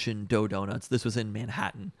aforementioned Dough Donuts. This was in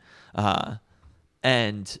Manhattan.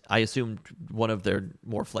 And I assumed one of their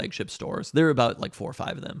more flagship stores. There were about like 4 or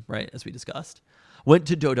 5 of them, right, as we discussed. Went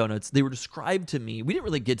to Dough Donuts. They were described to me. We didn't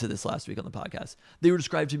really get to this last week on the podcast. They were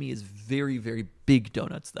described to me as very, very big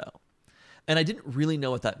donuts, though. And I didn't really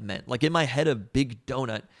know what that meant. Like in my head, a big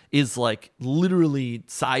donut is like literally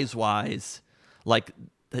size-wise, like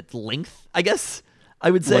that length, I guess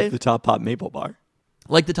I would say. Like the Top Pot Maple Bar.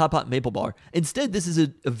 Like the Top Hot Maple Bar. Instead, this is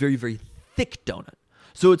a very, very thick donut.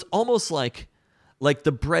 So it's almost like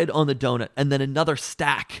the bread on the donut and then another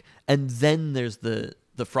stack, and then there's the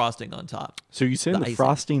frosting on top. So you saying the icing.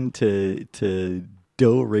 frosting to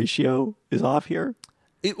dough ratio is off here?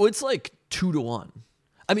 It's like 2 to 1.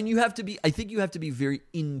 I mean, I think you have to be very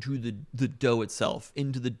into the dough itself,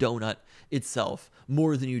 into the donut itself,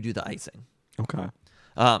 more than you do the icing. Okay.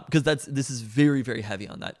 Because this is very, very heavy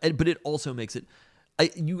on that. But it also makes it,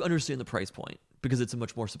 you understand the price point because it's a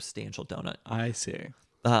much more substantial donut. I see.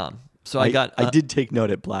 So I did take note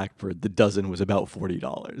at Blackbird. The dozen was about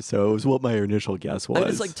 $40, so it was what my initial guess was.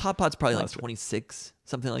 It's like Top Pot's probably like 26,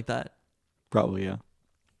 something like that. Probably, yeah.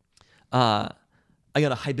 I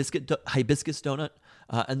got a hibiscus donut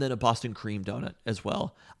and then a Boston cream donut as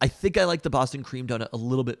well. I think I like the Boston cream donut a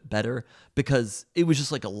little bit better because it was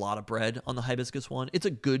just like a lot of bread on the hibiscus one. It's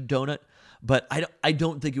a good donut, but I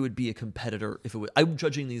don't think it would be a competitor if it would. I'm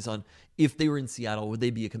judging these on if they were in Seattle, would they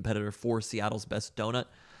be a competitor for Seattle's best donut?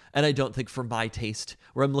 And I don't think for my taste,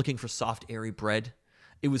 where I'm looking for soft, airy bread,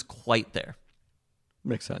 it was quite there.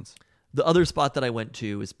 Makes sense. The other spot that I went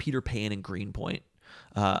to is Peter Pan in Greenpoint.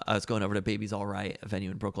 I was going over to Baby's All Right, a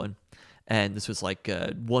venue in Brooklyn, and this was like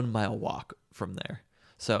a 1 mile walk from there.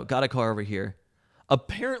 So got a car over here.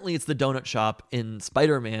 Apparently, it's the donut shop in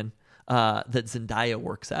Spider-Man that Zendaya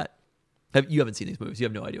works at. You haven't seen these movies. You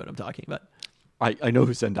have no idea what I'm talking about. I know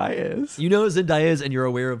who Zendaya is. You know who Zendaya is, and you're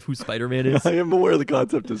aware of who Spider-Man is? I am aware of the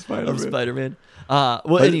concept of Spider-Man. Of Spider-Man.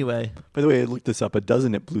 Anyway. By the way, I looked this up. A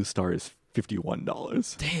dozen at Blue Star is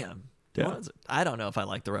 $51. Damn. Yeah. What is it? I don't know if I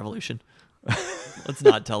like the Revolution. Let's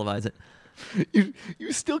not televise it.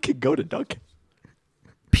 You still can go to Dunkin'.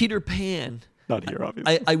 Peter Pan. Not here,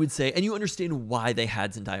 obviously. I would say, and you understand why they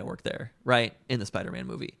had Zendaya work there, right? In the Spider-Man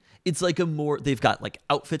movie. It's like they've got like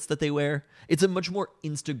outfits that they wear. It's a much more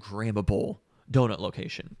Instagrammable donut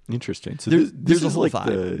location. Interesting. So There's this a is whole like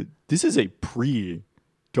vibe. this is a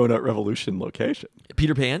pre-Donut Revolution location.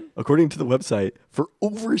 Peter Pan? According to the website, for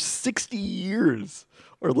over 60 years,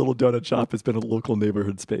 our little donut shop has been a local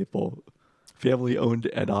neighborhood staple. Family owned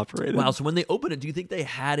and operated. Wow, so when they opened it, do you think they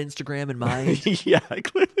had Instagram in mind? Yeah,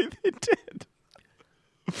 clearly they did.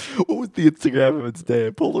 What was the Instagram of its day?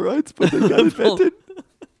 Polaroids, but they got invented.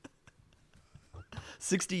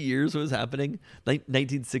 60 years was happening?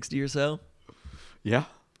 1960 or so? Yeah.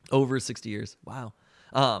 Over 60 years. Wow.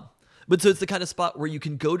 But so it's the kind of spot where you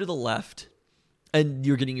can go to the left and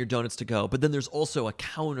you're getting your donuts to go. But then there's also a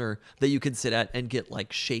counter that you can sit at and get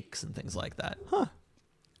like shakes and things like that. Huh.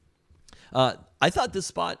 I thought this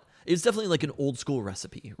spot is definitely like an old school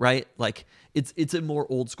recipe, right? Like it's a more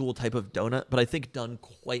old school type of donut, but I think done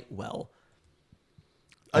quite well.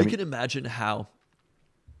 I can imagine how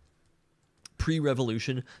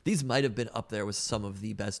pre-revolution, these might have been up there with some of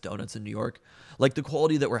the best donuts in New York. Like the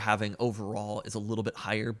quality that we're having overall is a little bit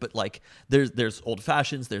higher, but like there's old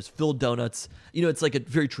fashions, there's filled donuts. You know, it's like a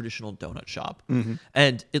very traditional donut shop. Mm-hmm.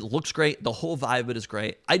 And it looks great. The whole vibe of it is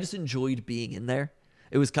great. I just enjoyed being in there.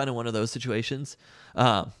 It was kind of one of those situations.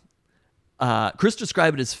 Chris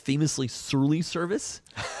described it as famously surly service.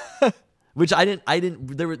 Which I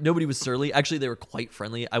didn't, nobody was surly. Actually, they were quite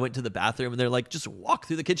friendly. I went to the bathroom and they're like, just walk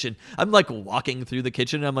through the kitchen. I'm like walking through the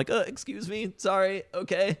kitchen and I'm like, excuse me, sorry,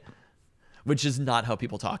 okay. Which is not how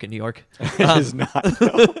people talk in New York. It is not.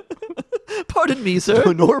 No. Pardon me,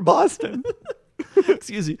 sir. Nor Boston.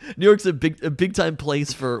 Excuse me. New York's a big time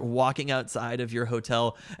place for walking outside of your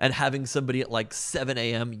hotel and having somebody at like 7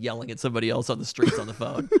 a.m. yelling at somebody else on the streets on the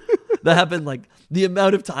phone. That happened like the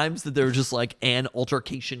amount of times that there was just like an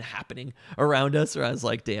altercation happening around us, where I was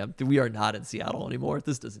like, damn, we are not in Seattle anymore.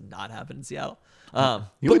 This does not happen in Seattle. But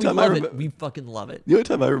we love it. We fucking love it. The only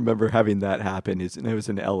time I remember having that happen is, and I was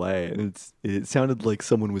in LA, and it sounded like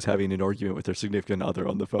someone was having an argument with their significant other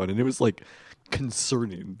on the phone, and it was like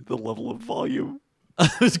concerning, the level of volume.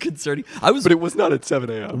 It was concerning. But it was not at 7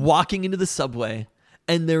 a.m. walking into the subway,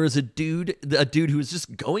 and there was a dude who was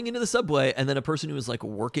just going into the subway, and then a person who was like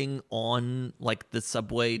working on like the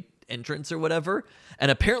subway entrance or whatever. And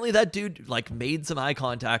apparently that dude like made some eye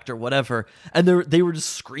contact or whatever. And they were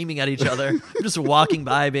just screaming at each other, just walking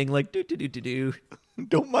by being like, do, do, do, do, do.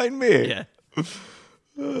 Don't mind me. Yeah.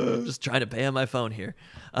 Just trying to pay on my phone here.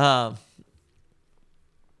 Anyway,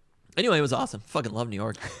 it was awesome. Fucking love New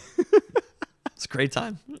York. It's a great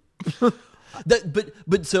time.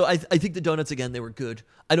 But so I think the donuts, again, they were good.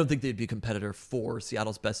 I don't think they'd be a competitor for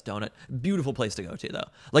Seattle's best donut. Beautiful place to go to, though.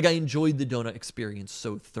 Like, I enjoyed the donut experience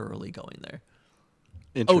so thoroughly going there.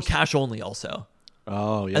 Oh, cash only also.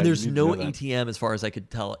 Oh, yeah. And there's you need to no know that. ATM as far as I could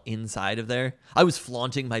tell inside of there. I was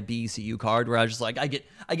flaunting my BECU card where I was just like, I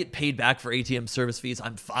get paid back for ATM service fees.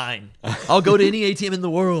 I'm fine. I'll go to any ATM in the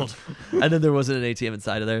world. And then there wasn't an ATM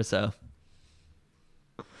inside of there, so.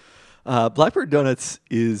 Blackbird Donuts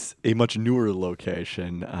is a much newer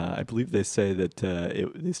location. I believe they say that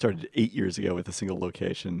they started 8 years ago with a single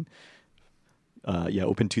location.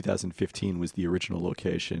 Opened 2015 was the original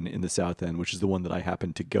location in the South End, which is the one that I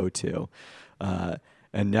happened to go to,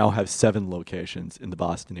 and now have 7 locations in the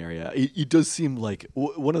Boston area. It does seem like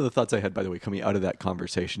one of the thoughts I had, by the way, coming out of that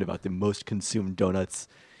conversation about the most consumed donuts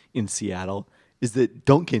in Seattle is that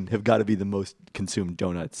Dunkin' have got to be the most consumed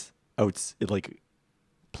donuts out like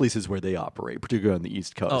places where they operate, particularly on the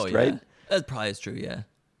East Coast, right? That probably is true, yeah.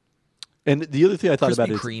 And the other thing I thought Krispy about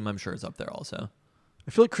is Kreme, I'm sure, is up there also.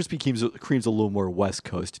 I feel like Krispy Kreme's a little more West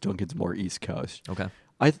Coast. Dunkin's more East Coast. Okay.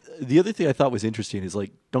 The other thing I thought was interesting is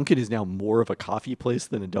like Dunkin' is now more of a coffee place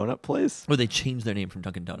than a donut place. Or they changed their name from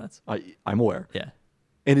Dunkin' Donuts. I'm aware. Yeah.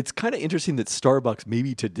 And it's kind of interesting that Starbucks,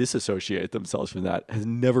 maybe to disassociate themselves from that, has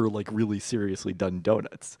never like really seriously done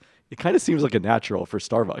donuts. It kind of seems like a natural for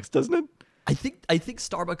Starbucks, doesn't it? I think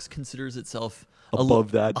Starbucks considers itself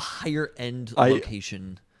Above that. a higher end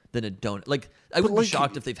location than a donut. Like, I wouldn't be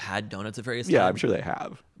shocked if they've had donuts at various times. Yeah, I'm sure they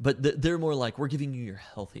have. But they're more like, we're giving you your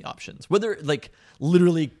healthy options. Whether, like,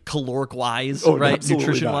 literally caloric-wise, Oh, right? absolutely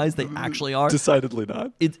Nutrition-wise, not. they actually are. Decidedly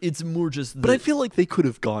not. It's more just But I feel like they could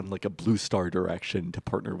have gone like a Blue Star direction to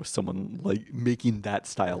partner with someone like making that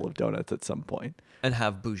style of donuts at some point. and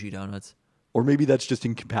have bougie donuts. Or maybe that's just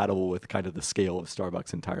incompatible with kind of the scale of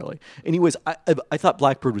Starbucks entirely. Anyways, I thought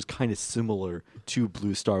Blackbird was kind of similar to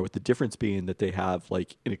Blue Star, with the difference being that they have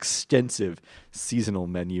like an extensive seasonal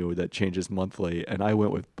menu that changes monthly. And I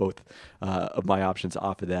went with both of my options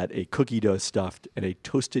off of that, a cookie dough stuffed and a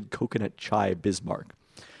toasted coconut chai Bismarck.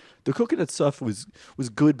 The coconut stuff was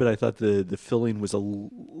good, but I thought the filling was a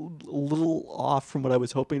little off from what I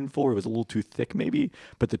was hoping for. It was a little too thick maybe.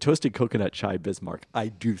 But the toasted coconut chai Bismarck, I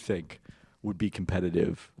do think would be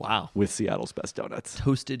competitive with Seattle's best donuts.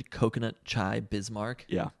 Toasted coconut chai Bismarck.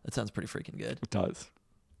 Yeah. That sounds pretty freaking good. It does.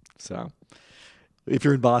 So if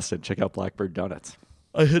you're in Boston, check out Blackbird Donuts.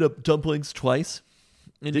 I hit up dumplings twice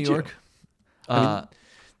in New York. I mean,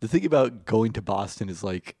 the thing about going to Boston is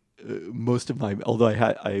like most of my, although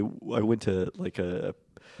I went to like a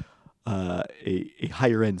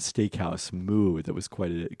higher end steakhouse, Moo, that was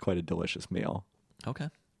quite a delicious meal. Okay.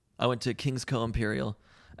 I went to King's Co Imperial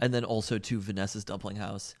and then also to Vanessa's Dumpling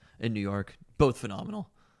House in New York. Both phenomenal.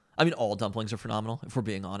 I mean, all dumplings are phenomenal, if we're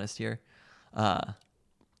being honest here. But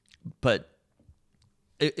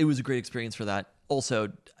it was a great experience for that.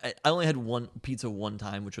 Also, I only had one pizza one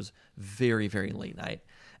time, which was very, very late night.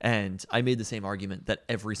 And I made the same argument that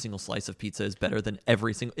every single slice of pizza is better than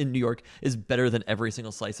in New York is better than every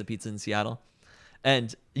single slice of pizza in Seattle.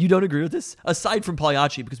 And you don't agree with this? Aside from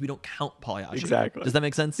Pagliacci, because we don't count Pagliacci. Exactly. Does that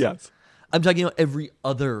make sense? Yes. I'm talking about every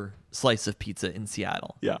other slice of pizza in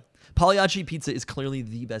Seattle. Yeah. Pagliacci pizza is clearly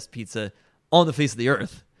the best pizza on the face of the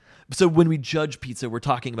earth. So when we judge pizza, we're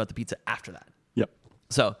talking about the pizza after that. Yep.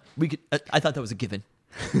 So we could. I thought that was a given.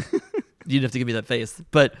 You didn't have to give me that face,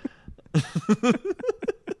 but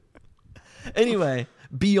anyway,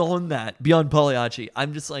 beyond Pagliacci,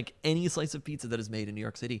 I'm just like, any slice of pizza that is made in New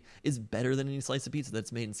York City is better than any slice of pizza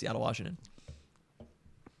that's made in Seattle, Washington.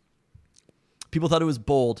 People thought it was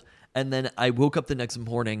bold, and then I woke up the next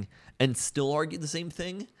morning and still argued the same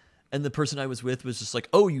thing. And the person I was with was just like,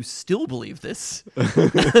 "Oh, you still believe this?"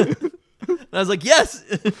 And I was like, "Yes."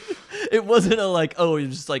 It wasn't a like, "Oh, it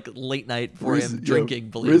was just like late night for him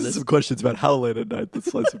drinking." Believe this. Some questions about how late at night the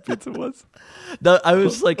slice of pizza was. I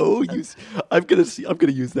was like, I'm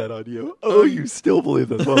gonna use that on you. Oh, you still believe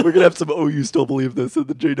this? Well, we're gonna have some "Oh, you still believe this" in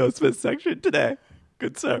the J.No. Smith section today.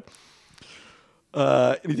 Good sir.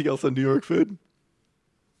 Anything else on New York food?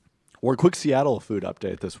 Or a quick Seattle food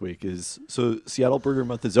update this week is, so Seattle Burger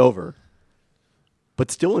Month is over, but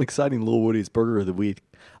still an exciting Lil Woody's Burger of the Week,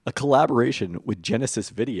 a collaboration with Genesis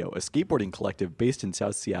Video, a skateboarding collective based in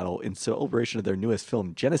South Seattle in celebration of their newest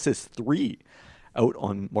film, Genesis 3, out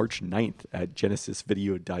on March 9th at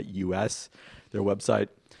genesisvideo.us, their website.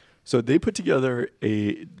 So they put together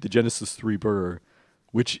the Genesis 3 burger,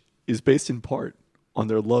 which is based in part on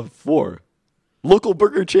their love for local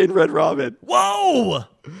burger chain Red Robin, Whoa!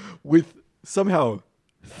 with somehow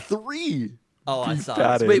 3 Oh, I beef saw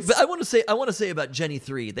patties. this. Wait, but I want to say about Jenny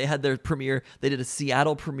 3. They had their premiere. They did a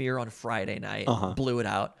Seattle premiere on Friday night. Blew it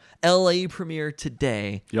out. LA premiere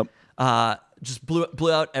today. Yep. Just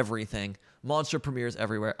blew out everything. Monster premieres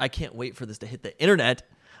everywhere. I can't wait for this to hit the internet.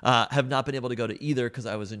 Have not been able to go to either because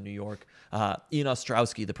I was in New York. Ian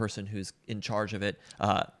Ostrowski, the person who's in charge of it,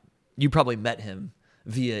 you probably met him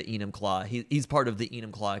via Enum Claw. He's part of the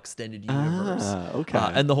Enum Claw extended universe. Okay.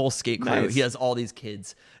 And the whole skate crew. Nice. He has all these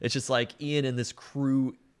kids. It's just like Ian and this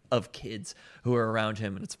crew of kids who are around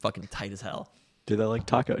him, and it's fucking tight as hell. Do they like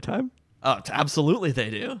taco time? Oh, absolutely they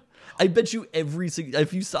do. I bet you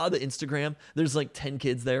if you saw the Instagram, there's like 10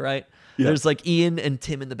 kids there, right? Yeah. There's like Ian and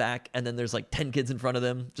Tim in the back, and then there's like 10 kids in front of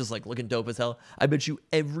them, just like looking dope as hell. I bet you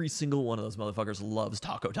every single one of those motherfuckers loves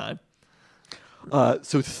taco time.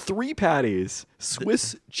 So 3 patties,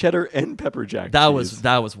 Swiss, cheddar, and pepper jack That cheese.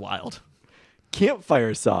 was wild.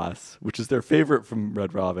 Campfire sauce, which is their favorite from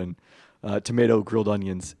Red Robin, tomato, grilled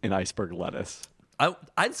onions, and iceberg lettuce.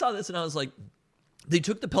 I saw this and I was like, they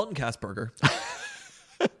took the Peltoncast burger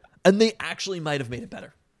and they actually might have made it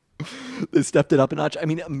better. They stepped it up a notch. I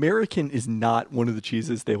mean, American is not one of the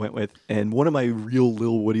cheeses they went with. And one of my real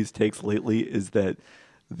Lil Woody's takes lately is that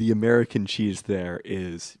the American cheese there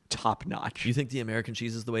is top notch. You think the American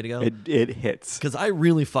cheese is the way to go? It hits. Because I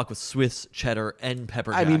really fuck with Swiss, cheddar, and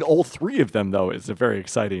pepper jack. I mean, all 3 of them, though, is a very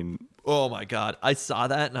exciting. Oh my God. I saw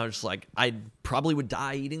that and I was just like, I probably would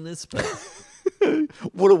die eating this, but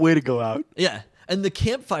What a way to go out. yeah. And the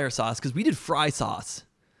campfire sauce, because we did fry sauce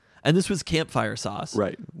and this was campfire sauce.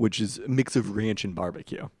 Right, which is a mix of ranch and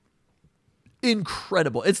barbecue.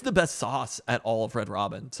 Incredible. It's the best sauce at all of Red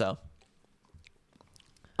Robin. So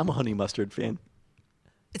I'm a honey mustard fan.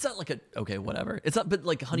 it's not like okay, whatever. It's not, but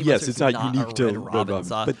like honey Yes, mustard it's is not a unique to Red Red Robin Robin,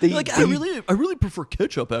 sauce. but they- I really prefer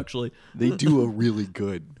ketchup actually. They do a really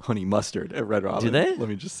good honey mustard at Red Robin. Do they? Let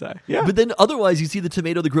me just say. Yeah. But then otherwise you see the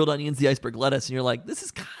tomato, the grilled onions, the iceberg lettuce, and you're like, this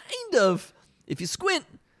is kind of, if you squint,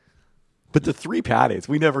 But the 3 patties,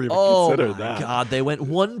 we never even oh considered my that. God, they went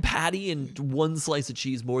 1 patty and 1 slice of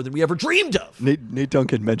cheese more than we ever dreamed of. Nate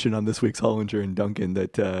Duncan mentioned on this week's Hollinger and Duncan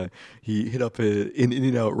that he hit up in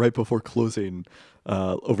In-N-Out right before closing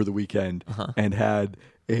over the weekend and had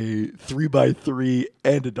a 3x3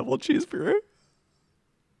 and a double cheeseburger.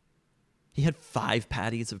 He had 5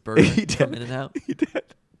 patties of burger He from did. In-N-Out. He did.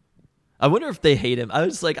 I wonder if they hate him. I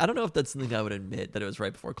was like, I don't know if that's something I would admit that it was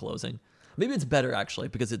right before closing. Maybe it's better actually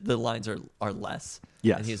because the lines are less.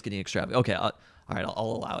 Yes. And he's getting extravagant. Okay, all right,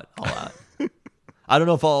 I'll allow it. I'll allow it. I don't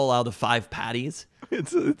know if I'll allow the 5 patties.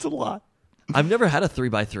 It's a lot. I've never had a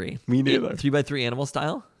 3x3. Me neither. 3x3 animal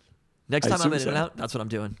style. Next I time I'm assume in so. In-N-Out, that's what I'm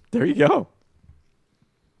doing. There you go.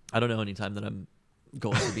 I don't know any time that I'm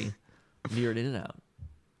going to be near an In-N-Out.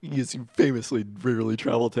 You famously rarely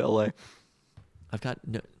travel to LA. I've got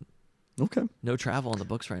Okay. no travel on the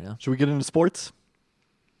books right now. Should we get into sports?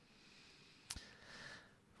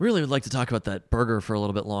 Really would like to talk about that burger for a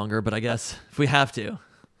little bit longer, but I guess if we have to.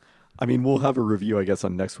 I mean, we'll have a review, I guess,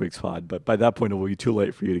 on next week's pod, but by that point, it will be too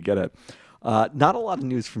late for you to get it. Not a lot of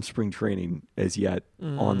news from spring training as yet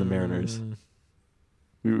on the Mariners.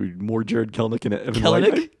 More Jared Kelenic and Evan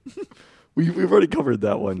Kelenic? White. We've already covered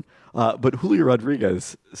that one. But Julio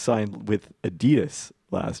Rodriguez signed with Adidas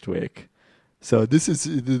last week. So this is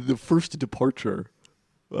the first departure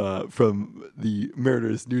from the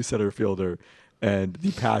Mariners' new center fielder and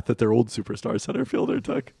the path that their old superstar center fielder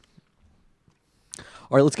took.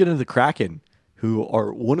 All right, let's get into the Kraken, who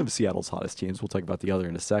are one of Seattle's hottest teams. We'll talk about the other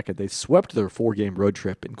in a second. They swept their 4-game road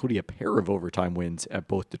trip, including a pair of overtime wins at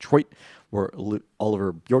both Detroit, where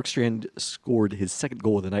Oliver Bjorkstrand scored his second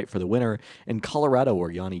goal of the night for the winner, and Colorado, where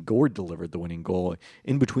Yanni Gourde delivered the winning goal.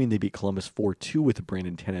 In between, they beat Columbus 4-2 with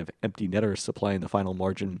Brandon Tanev empty netter supplying the final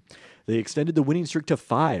margin. They extended the winning streak to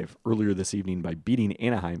 5 earlier this evening by beating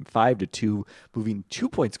Anaheim 5-2, moving 2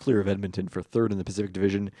 points clear of Edmonton for third in the Pacific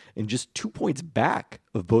Division, and just 2 points back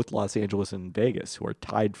of both Los Angeles and Vegas, who are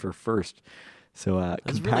tied for first. So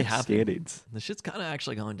compact really standings. The shit's kind of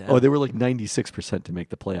actually going down. Oh, they were like 96% to make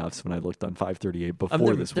the playoffs when I looked on 538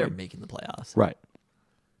 before this they're week. making the playoffs. Right.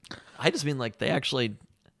 I just mean like they actually,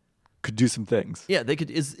 Could do some things. yeah, they could.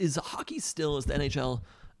 Is hockey still, is the NHL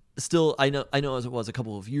still? I know as it was a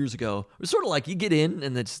couple of years ago. It was sort of like you get in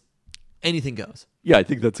and it's anything goes. Yeah, I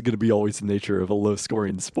think that's going to be always the nature of a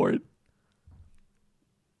low-scoring sport.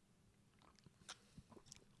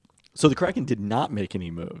 So the Kraken did not make any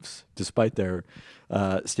moves, despite their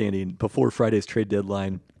standing before Friday's trade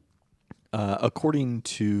deadline. According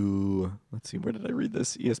to, let's see, where did I read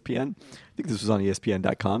this? ESPN? I think this was on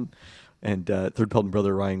ESPN.com. And third Pelton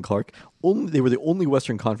brother Ryan Clark, they were the only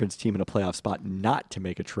Western Conference team in a playoff spot not to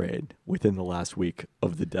make a trade within the last week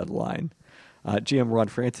of the deadline. GM Ron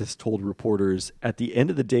Francis told reporters, "At the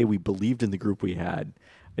end of the day, we believed in the group we had.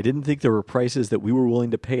 I didn't think there were prices that we were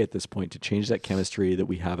willing to pay at this point to change that chemistry that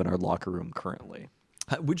we have in our locker room currently."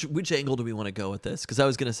 Which angle do we want to go with this? Because I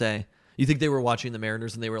was going to say, you think they were watching the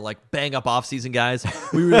Mariners and they were like, bang up offseason guys,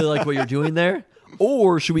 we really like what you're doing there?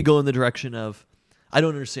 Or should we go in the direction of, I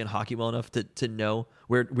don't understand hockey well enough to know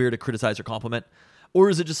where to criticize or compliment? Or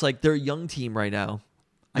is it just like they're a young team right now?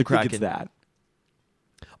 I think it's that.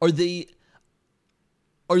 Are they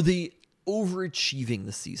overachieving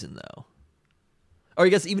this season, though? Or I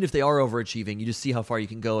guess even if they are overachieving, you just see how far you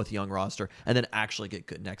can go with a young roster and then actually get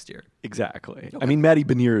good next year. Exactly. Okay. I mean, Matty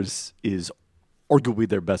Beniers is arguably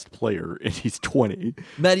their best player, and he's 20.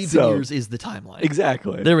 Matty Beniers is the timeline.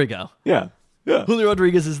 Exactly. There we go. Yeah. Julio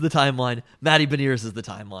Rodriguez is the timeline. Matty Beniers is the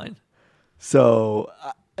timeline. So,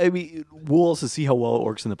 I mean, we'll also see how well it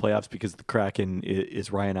works in the playoffs because the Kraken,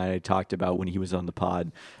 as Ryan and I talked about when he was on the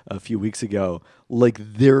pod a few weeks ago, like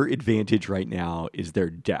their advantage right now is their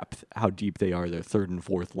depth, how deep they are. Their third and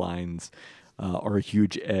fourth lines are a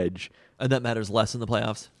huge edge. And that matters less in the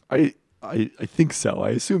playoffs? I think so.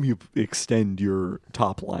 I assume you extend your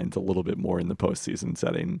top lines a little bit more in the postseason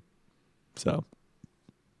setting. So...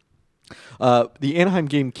 the Anaheim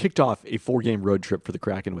game kicked off a 4-game road trip for the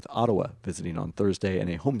Kraken with Ottawa visiting on Thursday and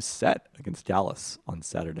a home set against Dallas on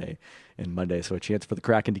Saturday and Monday. So a chance for the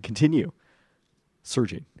Kraken to continue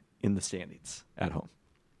surging in the standings at home.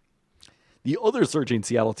 The other surging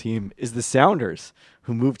Seattle team is the Sounders,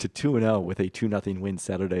 who moved to 2-0 with a 2-0 win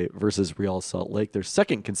Saturday versus Real Salt Lake. Their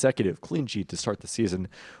second consecutive clean sheet to start the season,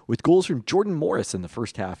 with goals from Jordan Morris in the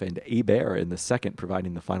first half and Hebert in the second,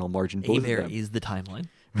 providing the final margin. Hebert is the timeline.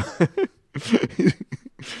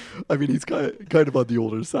 I mean, he's kind of on the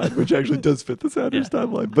older side, which actually does fit the Sounders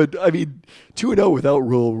timeline. But, I mean, 2-0 without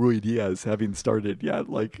Raul Ruidiaz having started,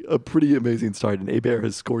 like a pretty amazing start. And Hebert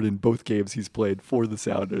has scored in both games he's played for the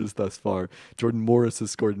Sounders thus far. Jordan Morris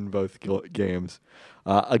has scored in both games.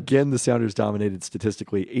 Again, the Sounders dominated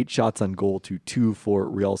statistically, 8 shots on goal to 2 for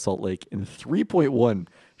Real Salt Lake and 3.1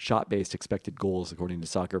 shot-based expected goals, according to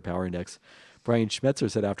Soccer Power Index. Brian Schmetzer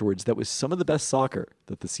said afterwards that was some of the best soccer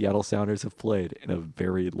that the Seattle Sounders have played in a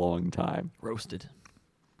very long time. Roasted.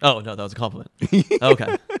 Oh, no, that was a compliment.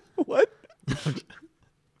 Okay. What?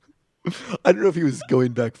 I don't know if he was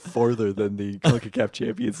going back farther than the CONCACAF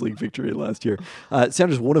Champions League victory last year.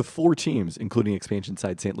 Sounders one of 4 teams, including expansion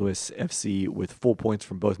side St. Louis FC, with full points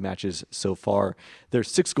from both matches so far. Their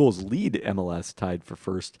 6 goals lead MLS, tied for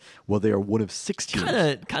first, while they are one of 6 teams.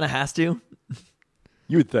 Kind of has to.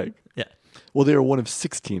 You would think. Yeah. Well, they are one of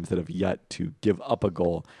 6 teams that have yet to give up a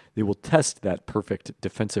goal. They will test that perfect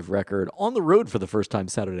defensive record on the road for the first time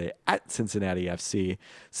Saturday at Cincinnati FC.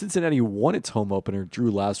 Cincinnati won its home opener,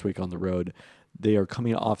 drew last week on the road. They are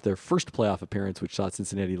coming off their first playoff appearance, which saw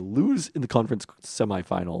Cincinnati lose in the conference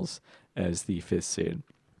semifinals as the 5th seed.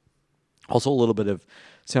 Also, a little bit of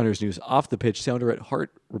Sounders news off the pitch. Sounder at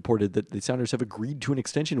Heart reported that the Sounders have agreed to an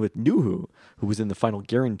extension with Nuhu, who was in the final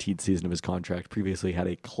guaranteed season of his contract, previously had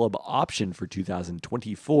a club option for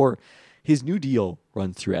 2024. His new deal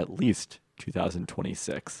runs through at least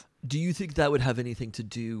 2026. Do you think that would have anything to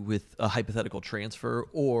do with a hypothetical transfer,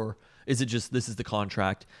 or is it just this is the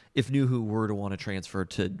contract? If Nuhu were to want to transfer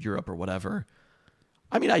to Europe or whatever,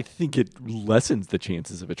 I mean, I think it lessens the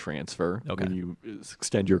chances of a transfer when you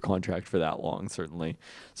extend your contract for that long, certainly.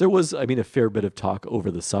 So there was, I mean, a fair bit of talk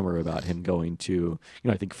over the summer about him going to,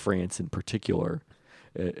 I think France in particular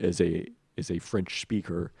as a French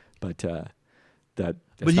speaker, but that's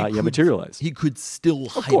not yet materialized. He could still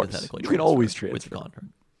of hypothetically course, you can always transfer with the contract.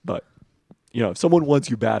 But, if someone wants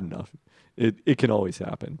you bad enough, it can always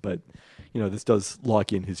happen. But, this does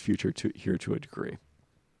lock in his future here to a degree.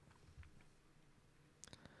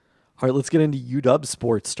 All right, let's get into UW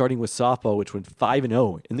sports, starting with softball, which went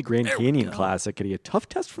 5-0 in the Grand Canyon Classic, getting a tough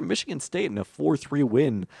test from Michigan State in a 4-3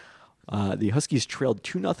 win. The Huskies trailed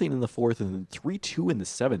 2-0 in the 4th and then 3-2 in the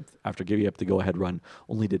 7th after giving up the go-ahead run,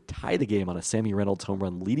 only to tie the game on a Sammy Reynolds home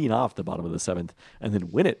run leading off the bottom of the 7th and then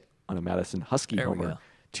win it on a Madison Husky homer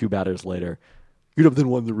 2 batters later. UW then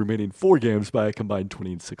won the remaining 4 games by a combined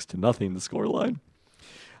 26-0, the scoreline.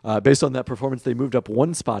 Based on that performance, they moved up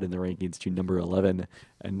 1 spot in the rankings to number 11,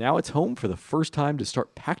 and now it's home for the first time to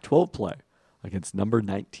start Pac-12 play against number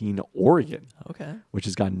 19 Oregon, which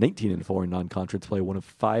has gone 19-4 in non-conference play, one of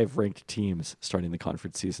 5 ranked teams starting the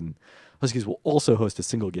conference season. Huskies will also host a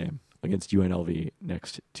single game against UNLV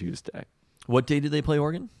next Tuesday. What day did they play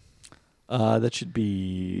Oregon? That should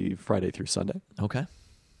be Friday through Sunday. Okay.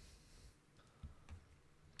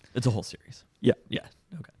 It's a whole series. Yeah. Yeah.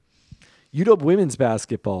 Okay. UW women's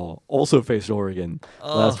basketball also faced Oregon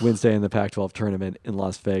last Wednesday in the Pac-12 tournament in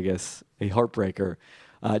Las Vegas. A heartbreaker.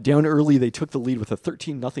 Down early, they took the lead with a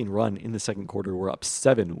 13-0 run in the second quarter. We're up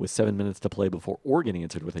 7 with 7 minutes to play before Oregon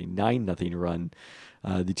answered with a 9-0 run.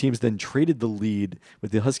 The teams then traded the lead,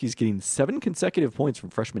 with the Huskies getting 7 consecutive points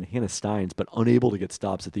from freshman Hannah Steins, but unable to get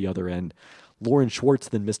stops at the other end. Lauren Schwartz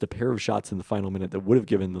then missed a pair of shots in the final minute that would have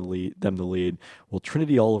given them the lead, while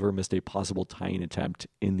Trinity Oliver missed a possible tying attempt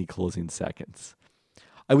in the closing seconds.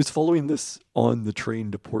 I was following this on the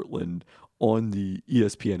train to Portland on the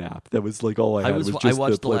ESPN app. That was like all I had was just I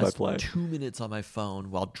watched the play-by-play. last 2 minutes on my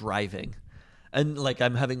phone while driving. And like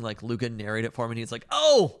I'm having like Luca narrate it for me and he's like,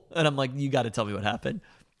 "Oh!" And I'm like, "You got to tell me what happened."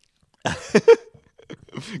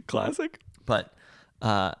 Classic. But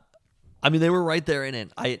I mean, they were right there in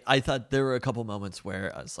it. I thought there were a couple moments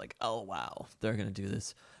where I was like, "Oh wow, they're going to do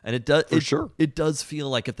this." And it does sure. It does feel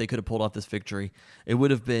like if they could have pulled off this victory, it would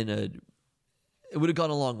have gone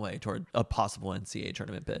a long way toward a possible NCAA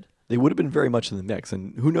tournament bid. They would have been very much in the mix.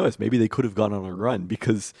 And who knows, maybe they could have gone on a run,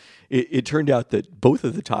 because it turned out that both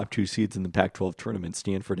of the top 2 seeds in the Pac-12 tournament,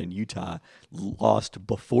 Stanford and Utah, lost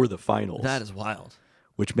before the finals. That is wild.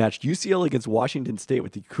 Which matched UCLA against Washington State,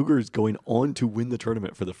 with the Cougars going on to win the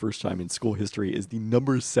tournament for the first time in school history as the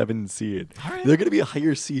number 7 seed. All right. They're going to be a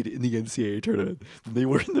higher seed in the NCAA tournament than they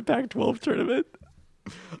were in the Pac-12 tournament.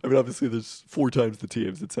 I mean, obviously there's 4 times the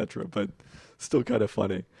teams, etc., but still kind of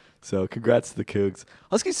funny. So congrats to the Cougs.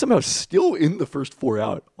 Huskies somehow still in the first 4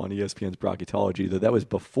 out on ESPN's bracketology, though that was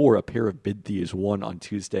before a pair of bid thieves won on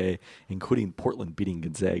Tuesday, including Portland beating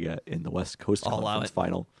Gonzaga in the West Coast Conference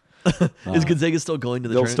final. Is Gonzaga still going to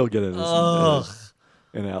the They'll tournament? still get it as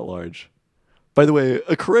an at-large. By the way,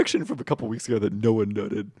 a correction from a couple weeks ago that no one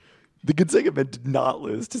noted. The Gonzaga men did not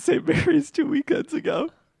lose to St. Mary's 2 weekends ago.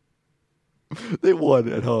 They won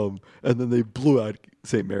at home, and then they blew out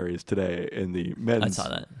St. Mary's today in the men's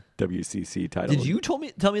WCC title. Did you tell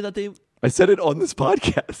me that they... I said it on this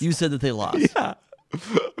podcast. You said that they lost. Yeah.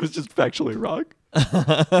 I was just factually wrong.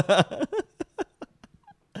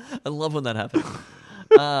 I love when that happens.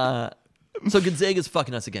 So Gonzaga's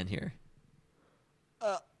fucking us again here.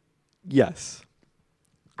 Yes.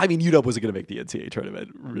 I mean, UW wasn't going to make the NCAA tournament,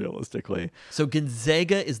 realistically. So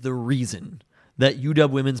Gonzaga is the reason that UW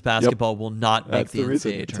women's basketball will not make That's the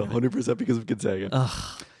reason. NCAA tournament. It's 100% because of Gonzaga.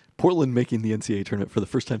 Portland making the NCAA tournament for the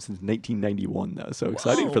first time since 1991, though. So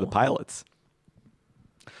exciting for the Pilots.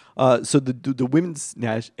 So the women's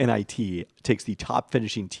NIT takes the top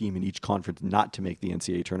finishing team in each conference not to make the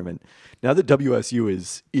NCAA tournament. Now that WSU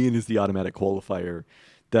is in as the automatic qualifier,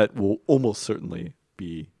 that will almost certainly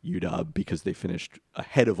be UW because they finished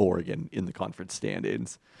ahead of Oregon in the conference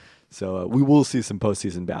standings. So we will see some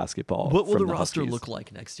postseason basketball. What will from the roster Huskies. look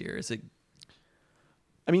like next year? Is it?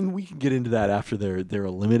 I mean, we can get into that after they're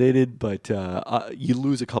eliminated, but you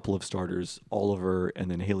lose a couple of starters, Oliver and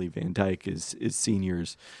then Haley Van Dyke is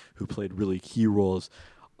seniors who played really key roles.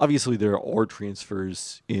 Obviously, there are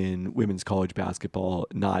transfers in women's college basketball,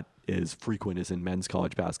 not as frequent as in men's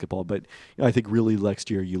college basketball, but I think really next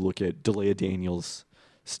year you look at Delia Daniels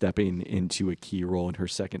stepping into a key role in her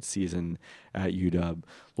second season at UW.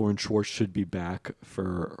 Lauren Schwartz should be back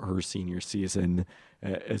for her senior season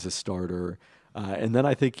as a starter. And then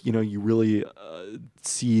I think, you really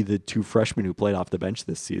see the 2 freshmen who played off the bench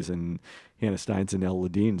this season, Hannah Steins and Elle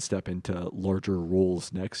Ladine, step into larger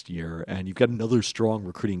roles next year. And you've got another strong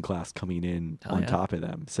recruiting class coming in on top of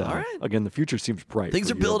them. So, again, the future seems bright.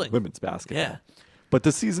 Things for are building. Women's basketball. Yeah. But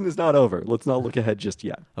the season is not over. Let's not look ahead just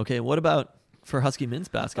yet. Okay, what about for Husky men's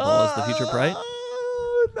basketball? Is the future bright?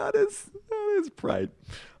 Not as bright.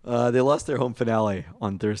 They lost their home finale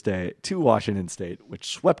on Thursday to Washington State, which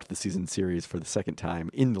swept the season series for the second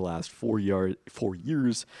time in the last 4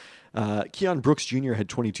 years. Keon Brooks Jr. had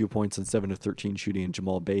 22 points on 7 of 13 shooting, and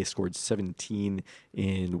Jamal Bay scored 17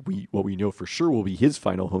 in what we know for sure will be his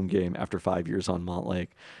final home game after 5 years on Montlake.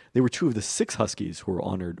 They were 2 of the 6 Huskies who were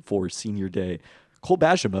honored for Senior Day. Cole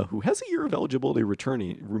Bajema, who has a year of eligibility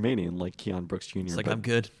remaining, like Keon Brooks Jr. It's like, I'm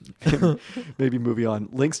good. Maybe moving on.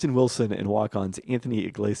 Langston Wilson and walk-ons Anthony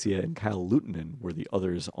Iglesia and Kyle Lutonen were the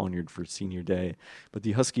others honored for Senior Day. But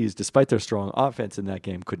the Huskies, despite their strong offense in that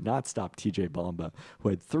game, could not stop TJ Bamba, who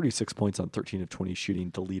had 36 points on 13 of 20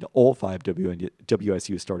 shooting to lead all 5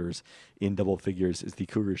 WSU starters in double figures as the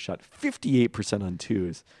Cougars shot 58% on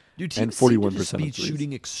twos and 41% on threes.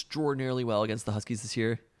 Shooting extraordinarily well against the Huskies this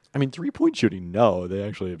year. I mean, 3-point shooting, no. They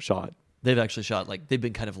actually have shot They've actually shot, they've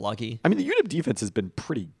been kind of lucky. I mean, the UW defense has been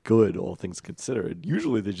pretty good, all things considered.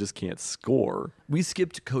 Usually they just can't score. We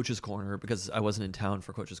skipped Coach's Corner because I wasn't in town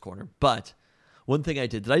for Coach's Corner. But one thing I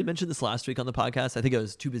did I mention this last week on the podcast? I think I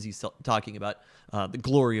was too busy talking about the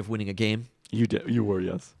glory of winning a game. You did. You were,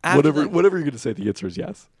 yes. After Whatever you're going to say, the answer is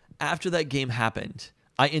yes. After that game happened,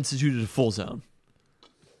 I instituted a full zone.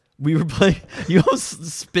 We were playing. You almost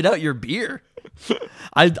spit out your beer.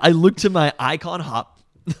 I looked to my icon hop.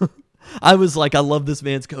 I was like, I love this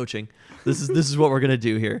man's coaching. This is what we're gonna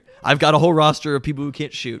do here. I've got a whole roster of people who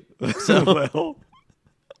can't shoot. So, well,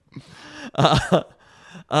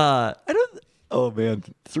 I don't. Oh man,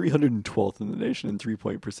 312th in the nation in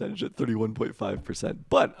 3-point percentage at 31.5%,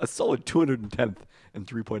 but a solid 210th in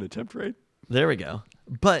 3-point attempt rate. There we go.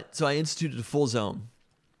 But so I instituted a full zone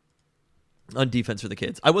on defense for the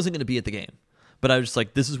kids. I wasn't gonna be at the game, but I was just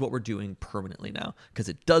like, this is what we're doing permanently now because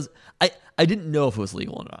it does. I didn't know if it was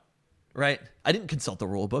legal or not. Right? I didn't consult the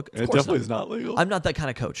rule book. Of It course definitely not. is not legal. I'm not that kind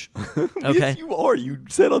of coach. Okay? Yes, you are. You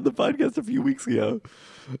said on the podcast a few weeks ago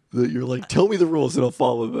that you're like, tell me the rules and I'll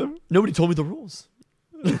follow them. Nobody told me the rules.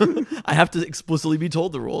 I have to explicitly be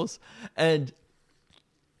told the rules. And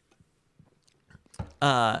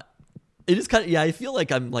it is kind of, I feel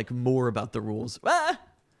like I'm like more about the rules.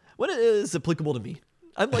 When it is applicable to me.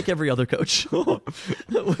 I'm like every other coach. When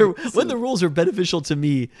the rules are beneficial to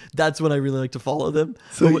me, that's when I really like to follow them.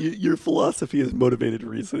 So your philosophy is motivated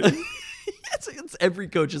reasoning. It's every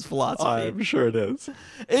coach's philosophy. I'm sure it is.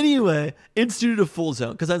 Anyway, instituted a full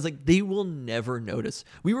zone because I was like, they will never notice.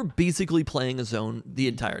 We were basically playing a zone the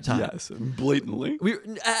entire time. Yes, blatantly. We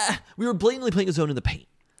were blatantly playing a zone in the paint.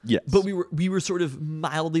 Yes. But we were sort of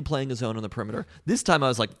mildly playing a zone on the perimeter. This time I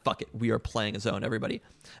was like, fuck it, we are playing a zone, everybody.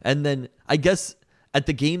 And then I guess at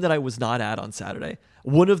the game that I was not at on Saturday,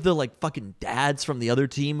 one of the like fucking dads from the other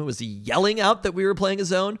team was yelling out that we were playing a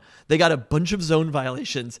zone. They got a bunch of zone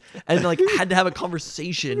violations and like had to have a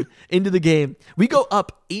conversation into the game. We go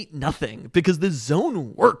up 8-0 because the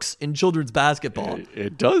zone works in children's basketball.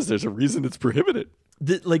 It does. There's a reason it's prohibited.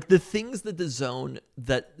 The things that the zone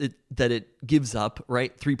that it gives up,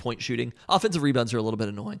 right? 3-point shooting, offensive rebounds are a little bit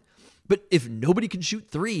annoying, but if nobody can shoot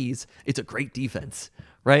threes, it's a great defense,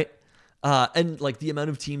 right? And like the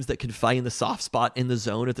amount of teams that can find the soft spot in the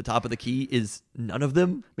zone at the top of the key is none of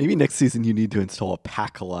them. Maybe next season you need to install a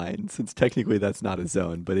pack line, since technically that's not a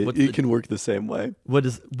zone, but it can work the same way. What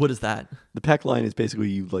is that? The pack line is basically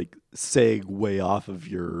you like sag way off of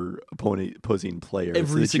your opposing player Every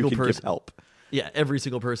so that single you can person. give help. Yeah, every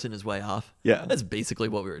single person is way off. Yeah. That's basically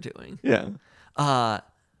what we were doing. Yeah.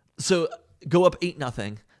 So go up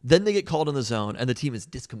 8-0. Then they get called in the zone, and the team is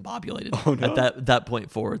discombobulated at that point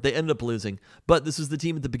forward. They ended up losing. But this was the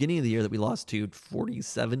team at the beginning of the year that we lost to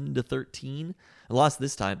 47-13. And lost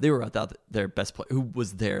this time. They were without their best player, who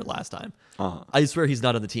was there last time. I swear he's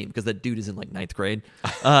not on the team because that dude is in like 9th grade.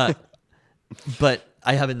 But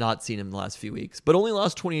I haven't not seen him in the last few weeks. But only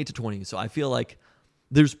lost 28-20. So I feel like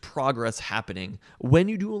there's progress happening when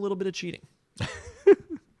you do a little bit of cheating.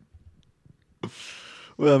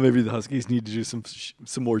 Well, maybe the Huskies need to do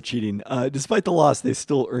some more cheating. Despite the loss, they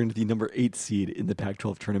still earned the number 8 seed in the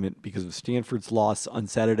Pac-12 tournament because of Stanford's loss on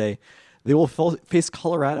Saturday. They will face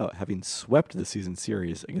Colorado, having swept the season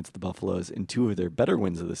series against the Buffaloes in 2 of their better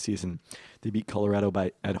wins of the season. They beat Colorado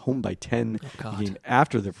at home by 10, the game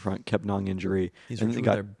after the front Kepnong injury. These are two of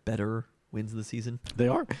their better wins of the season. They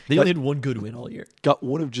are. They only had one good win all year. Got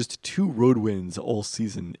one of just 2 road wins all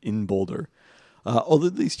season in Boulder. Although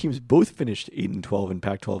these teams both finished 8-12 in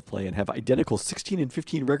Pac-12 play and have identical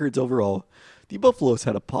 16-15 records overall, the Buffaloes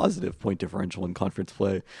had a positive point differential in conference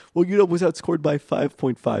play, while UW was outscored by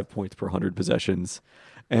 5.5 points per 100 possessions,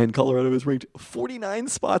 and Colorado is ranked 49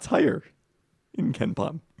 spots higher in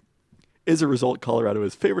KenPom. As a result, Colorado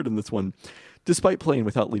is favored in this one, despite playing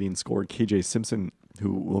without leading scorer KJ Simpson,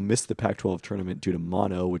 who will miss the Pac-12 tournament due to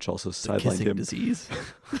mono, which also sidelined him. Disease.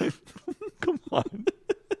 Come on.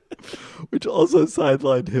 Which also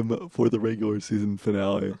sidelined him for the regular season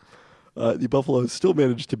finale. The Buffaloes still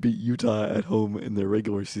managed to beat Utah at home in their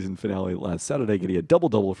regular season finale last Saturday, getting a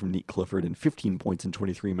double-double from Nate Clifford and 15 points in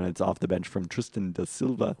 23 minutes off the bench from Tristan da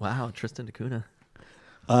Silva. Wow, Tristan da Cunha.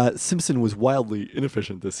 Simpson was wildly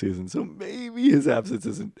inefficient this season, so maybe his absence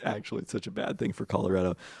isn't actually such a bad thing for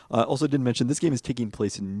Colorado. Also didn't mention, this game is taking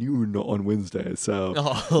place at noon on Wednesday, so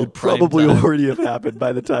it probably already have happened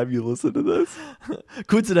by the time you listen to this.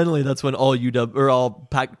 Coincidentally, that's when all UW or all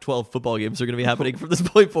Pac-12 football games are going to be happening from this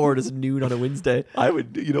point forward is noon on a Wednesday. I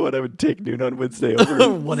would take noon on Wednesday over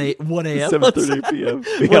 1 a.m. 7:30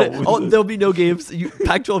 p.m. There'll be no games.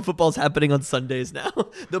 Pac-12 football's happening on Sundays now.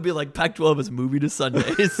 They'll be like Pac-12 is moving to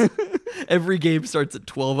Sundays. Every game starts at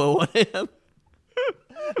 12:01 a.m.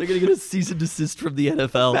 They're going to get a cease and desist from the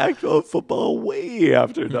NFL. Pac-12 football way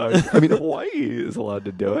after dark. I mean, Hawaii is allowed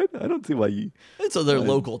to do it. I don't see why you. It's on their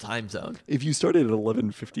local time zone. If you started at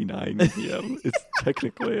 11:59 p.m., it's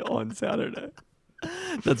technically on Saturday.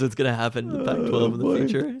 That's what's going to happen in the Pac-12 in the boy.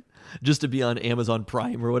 future. Just to be on Amazon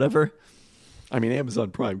Prime or whatever. I mean,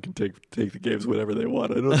 Amazon Prime can take the games whenever they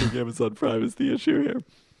want. I don't think Amazon Prime is the issue here.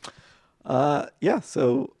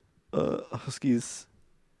 So Huskies.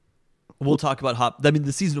 We'll talk about Hop. I mean,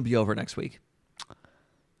 the season will be over next week.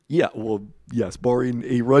 Yeah, well, yes, barring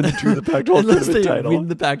a run to the Pac-12 Unless tournament they title. win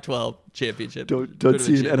the Pac-12 championship. Don't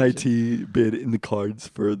see an NIT bid in the cards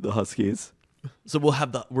for the Huskies. So we'll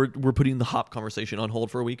have we're putting the Hop conversation on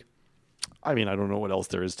hold for a week. I mean, I don't know what else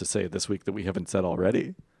there is to say this week that we haven't said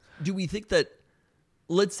already. Do we think that,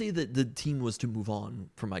 let's say that the team was to move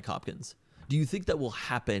on from Mike Hopkins. Do you think that will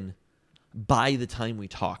happen by the time we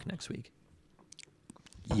talk next week?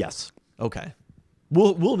 Yes. Okay.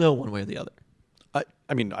 We'll know one way or the other.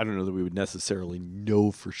 I mean, I don't know that we would necessarily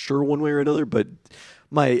know for sure one way or another, but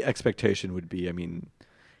my expectation would be, I mean,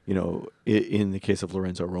 you know, in the case of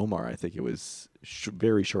Lorenzo Romar, I think it was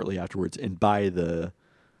very shortly afterwards, and by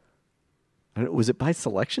was it by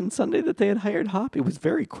Selection Sunday that they had hired Hop? It was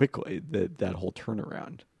very quickly, that whole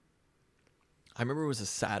turnaround. I remember it was a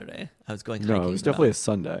Saturday. I was going No, hiking. it was definitely a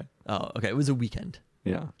Sunday. Oh, okay. It was a weekend.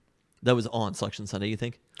 Yeah. That was on Selection Sunday, you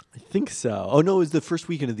think? I think so. Oh, no, it was the first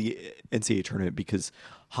weekend of the NCAA tournament because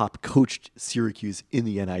Hop coached Syracuse in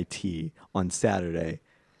the NIT on Saturday,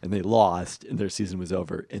 and they lost, and their season was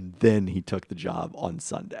over, and then he took the job on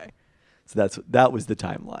Sunday. So that was the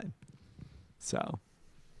timeline. So,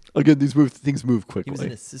 again, things move quickly. He was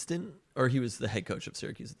an assistant, or he was the head coach of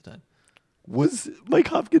Syracuse at the time? Was Mike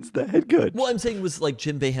Hopkins the head coach? Well, I'm saying, was like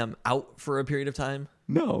Jim Boeheim out for a period of time?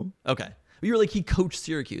 No. Okay. You were like, he coached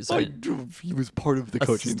Syracuse. He was part of the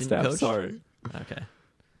coaching Assistant staff. coach? Sorry. Okay.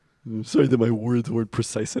 I'm sorry that my words weren't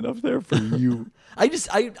precise enough there for you. I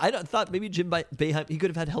thought maybe Jim Boeheim, he could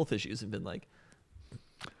have had health issues and been like.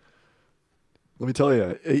 Let me tell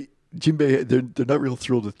you, Jim Boeheim, they're not real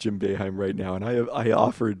thrilled with Jim Boeheim right now. And I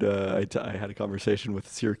offered, I had a conversation with a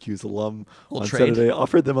Syracuse alum on Saturday. I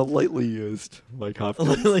offered them a lightly used Mike Hopkins.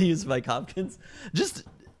 Lightly used Mike Hopkins.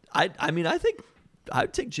 I mean, I think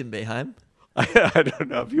I'd take Jim Boeheim. I don't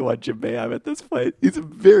know if you want Jim Boeheim at this point. He's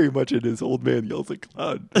very much in his old man yells at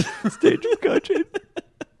cloud stage of coaching.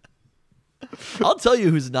 I'll tell you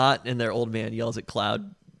who's not in their old man yells at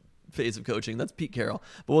cloud phase of coaching. That's Pete Carroll.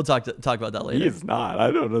 But we'll talk about that later. He is not.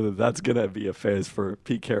 I don't know that that's going to be a phase for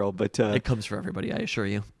Pete Carroll. But it comes for everybody, I assure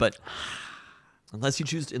you. But unless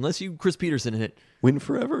you Chris Peterson in it. Win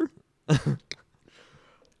forever.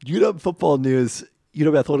 UW football news.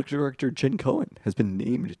 UW Athletic Director Jen Cohen has been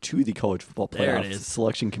named to the College Football Playoff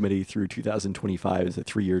Selection Committee through 2025 as a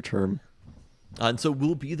 3-year term. And so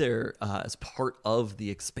we'll be there as part of the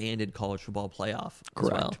expanded College Football Playoff as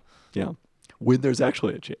well. Yeah. When there's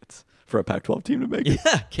actually a chance for a Pac-12 team to make it.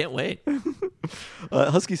 Yeah, can't wait.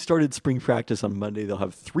 Huskies started spring practice on Monday. They'll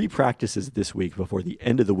have 3 practices this week before the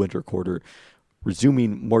end of the winter quarter,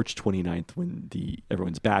 resuming March 29th when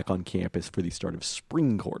everyone's back on campus for the start of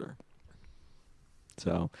spring quarter.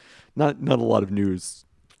 So not a lot of news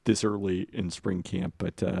this early in spring camp,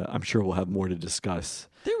 but I'm sure we'll have more to discuss.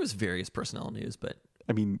 There was various personnel news, but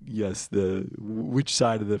I mean, yes, which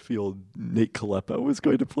side of the field Nate Kalepa was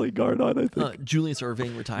going to play guard on, I think. Julius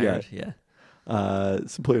Irving retired, yeah.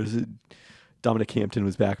 Some players, Dominic Hampton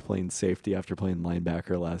was back playing safety after playing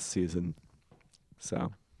linebacker last season.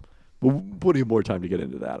 So we'll plenty more time to get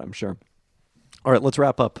into that, I'm sure. All right, let's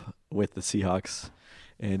wrap up with the Seahawks.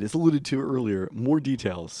 And as alluded to earlier, more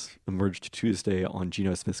details emerged Tuesday on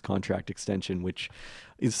Geno Smith's contract extension, which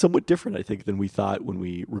is somewhat different, I think, than we thought when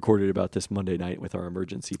we recorded about this Monday night with our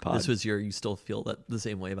emergency pod. This was you still feel that the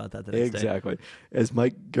same way about that the next day. Exactly. As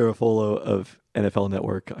Mike Garafolo of NFL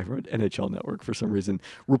Network, I wrote NHL Network for some reason,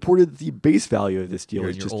 reported the base value of this deal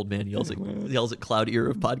is your just... old man yells at cloud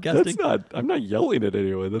era of podcasting. I'm not yelling at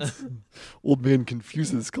anyone. That's old man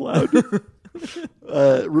confuses cloud.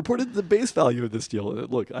 Reported the base value of this deal.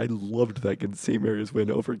 Look, I loved that St. Mary's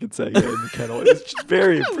win over Gonzaga in the kennel. It was just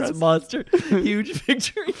very That impressive. was a monster. Huge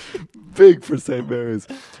victory. Big for St. Mary's.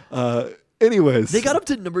 Anyways. They got up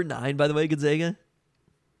to number 9, by the way, Gonzaga.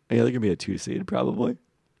 Yeah, they're going to be a 2 seed probably.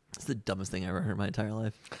 It's the dumbest thing I ever heard in my entire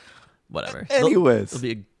life. Whatever. Anyways. It'll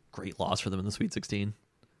be a great loss for them in the Sweet 16.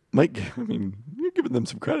 Mike, I mean, you're giving them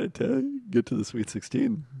some credit to get to the Sweet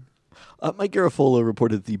 16. Mike Garafolo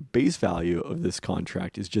reported the base value of this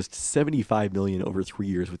contract is just $75 million over 3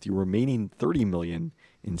 years, with the remaining $30 million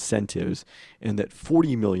incentives, and that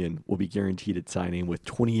 $40 million will be guaranteed at signing, with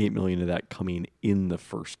 $28 million of that coming in the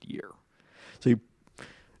first year. So,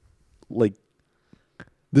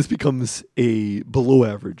 this becomes a below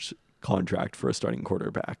average contract for a starting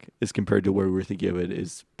quarterback as compared to where we were thinking of it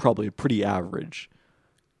is probably a pretty average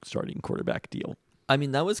starting quarterback deal. I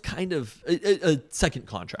mean, that was kind of a second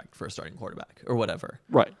contract for a starting quarterback or whatever.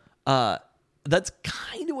 Right. That's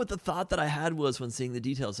kind of what the thought that I had was when seeing the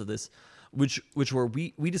details of this, which were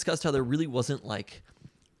we discussed how there really wasn't like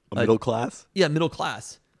a middle class. Yeah, middle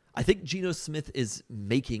class. I think Geno Smith is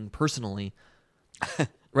making personally,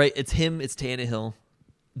 right? It's him, it's Tannehill.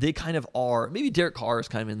 They kind of are. Maybe Derek Carr is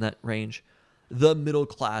kind of in that range. The middle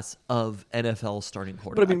class of NFL starting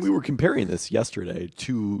quarterbacks. But I mean, we were comparing this yesterday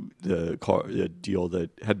to the deal that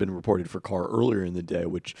had been reported for Carr earlier in the day,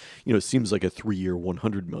 which seems like a 3-year,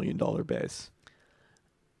 $100 million base.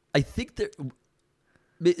 I think there.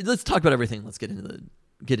 Let's talk about everything. Let's get into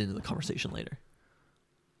the conversation later.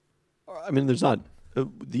 I mean, there's not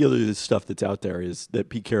the other stuff that's out there is that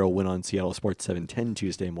Pete Carroll went on Seattle Sports 710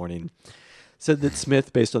 Tuesday morning. Said that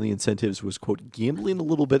Smith, based on the incentives, was, quote, gambling a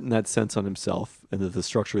little bit in that sense on himself, and that the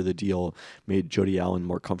structure of the deal made Jody Allen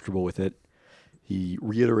more comfortable with it. He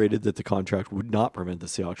reiterated that the contract would not prevent the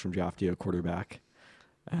Seahawks from drafting a quarterback,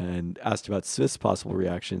 and asked about Smith's possible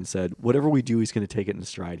reaction, said, whatever we do, he's going to take it in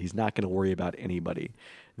stride. He's not going to worry about anybody.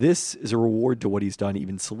 This is a reward to what he's done,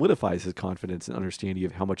 even solidifies his confidence and understanding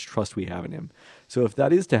of how much trust we have in him. So if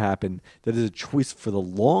that is to happen, that is a choice for the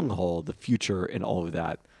long haul, the future, and all of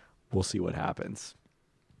that. We'll see what happens.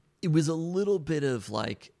 It was a little bit of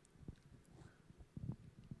like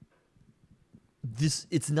this.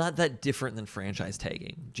 It's not that different than franchise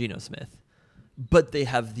tagging Geno Smith, but they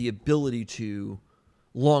have the ability to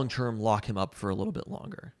long-term lock him up for a little bit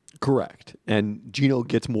longer. Correct. And Geno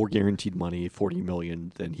gets more guaranteed money, $40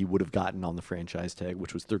 million, than he would have gotten on the franchise tag,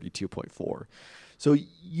 which was $32.4. So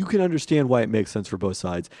you can understand why it makes sense for both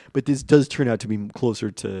sides. But this does turn out to be closer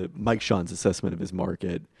to Mike Sean's assessment of his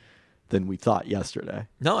market than we thought yesterday.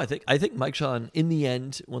 No, I think Mike Sean, in the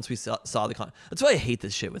end, once we saw the that's why I hate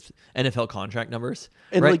this shit with NFL contract numbers.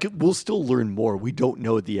 And right? we'll still learn more. We don't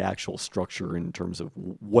know the actual structure in terms of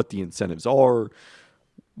what the incentives are.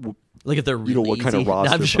 Like if they're really what kind of easy.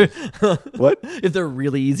 roster? I'm sure. What? If they're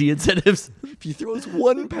really easy incentives. If he throws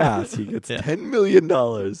one pass, he gets $10 million.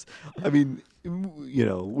 I mean,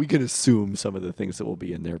 we can assume some of the things that will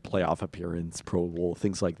be in there: playoff appearance, Pro Bowl,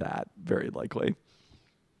 things like that. Very likely.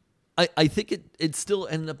 I think it still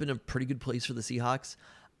ended up in a pretty good place for the Seahawks.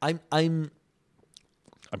 I mean,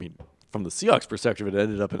 from the Seahawks' perspective, it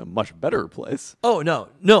ended up in a much better place. Oh, no,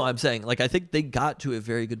 I'm saying, I think they got to a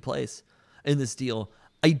very good place in this deal.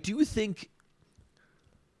 I do think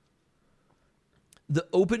the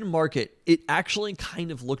open market, it actually kind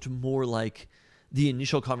of looked more like the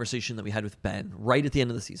initial conversation that we had with Ben right at the end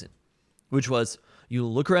of the season, which was you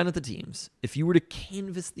look around at the teams. If you were to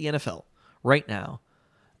canvass the NFL right now,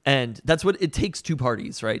 and that's what it takes two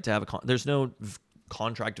parties, right, to have there's no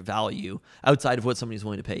contract value outside of what somebody's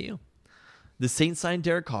willing to pay you. The Saints signed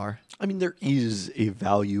Derek Carr. I mean, there is a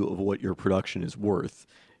value of what your production is worth,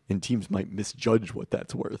 and teams might misjudge what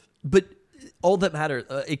that's worth. But all that matters,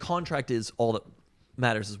 a contract is all that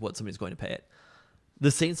matters is what somebody's going to pay it. The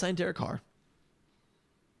Saints signed Derek Carr.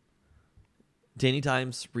 Danny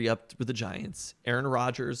Dimes re-upped with the Giants. Aaron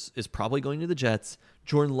Rodgers is probably going to the Jets.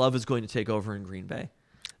 Jordan Love is going to take over in Green Bay.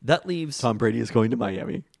 That leaves... Tom Brady is going to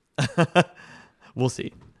Miami. We'll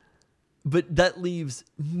see. But that leaves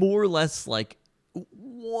more or less like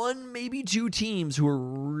one, maybe two teams who are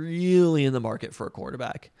really in the market for a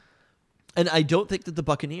quarterback. And I don't think that the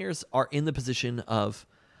Buccaneers are in the position of...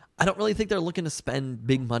 I don't really think they're looking to spend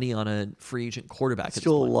big money on a free agent quarterback.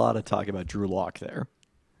 Still a lot of talk about Drew Lock there.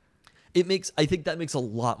 I think that makes a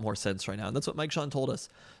lot more sense right now. And that's what Mike Sean told us.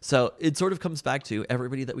 So it sort of comes back to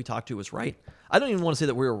everybody that we talked to was right. I don't even want to say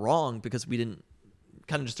that we were wrong because we didn't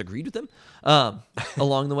kind of just agreed with them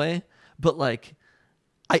along the way. But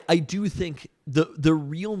I do think the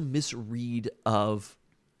real misread of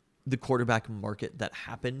the quarterback market that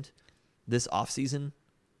happened this offseason,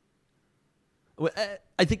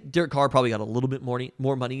 I think Derek Carr probably got a little bit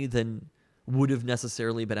more money than would have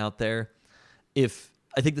necessarily been out there if...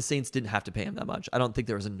 I think the Saints didn't have to pay him that much. I don't think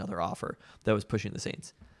there was another offer that was pushing the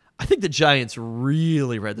Saints. I think the Giants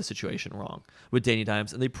really read the situation wrong with Danny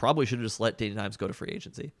Dimes, and they probably should have just let Danny Dimes go to free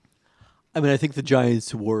agency. I mean, I think the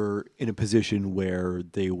Giants were in a position where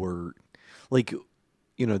they were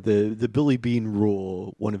the Billy Bean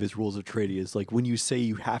rule, one of his rules of trading is when you say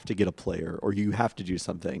you have to get a player or you have to do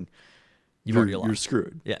something, you're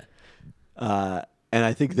screwed. Yeah. And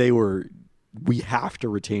I think we have to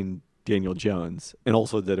retain Daniel Jones, and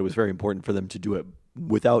also that it was very important for them to do it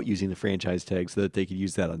without using the franchise tag so that they could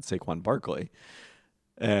use that on Saquon Barkley.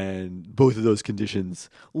 And both of those conditions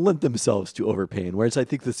lent themselves to overpaying, whereas I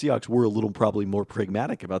think the Seahawks were a little probably more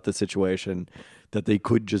pragmatic about the situation, that they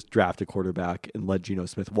could just draft a quarterback and let Geno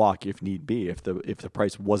Smith walk if need be, if the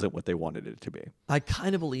price wasn't what they wanted it to be. I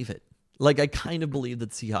kind of believe it. Like, I kind of believe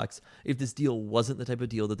that Seahawks, if this deal wasn't the type of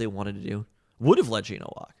deal that they wanted to do, would have let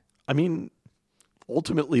Geno walk. I mean,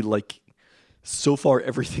 ultimately, like, so far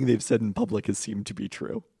everything they've said in public has seemed to be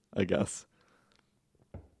true, I guess.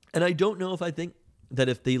 And I don't know if I think that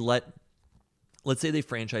if they let's say they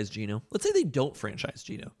franchise Geno, let's say they don't franchise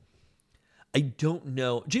Geno. I don't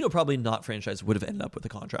know. Geno probably not franchised would have ended up with a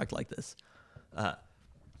contract like this.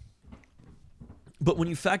 But when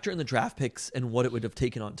you factor in the draft picks and what it would have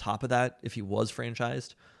taken on top of that if he was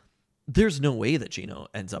franchised, there's no way that Geno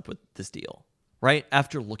ends up with this deal, right?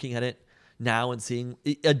 After looking at it now and seeing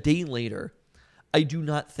a day later, I do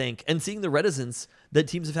not think, and seeing the reticence that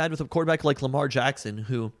teams have had with a quarterback like Lamar Jackson,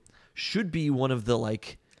 who should be one of the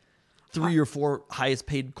like 3 or 4 highest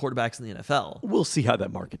paid quarterbacks in the NFL. We'll see how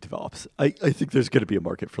that market develops. I think there's going to be a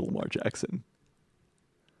market for Lamar Jackson.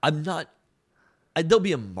 There'll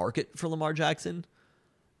be a market for Lamar Jackson.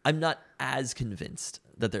 I'm not as convinced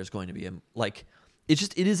that there's going to be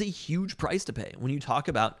it is a huge price to pay when you talk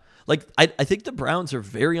about, like, I think the Browns are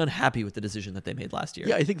very unhappy with the decision that they made last year.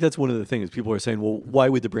 Yeah, I think that's one of the things. People are saying, well, why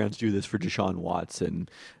would the Browns do this for Deshaun Watson,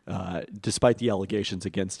 despite the allegations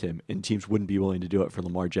against him, and teams wouldn't be willing to do it for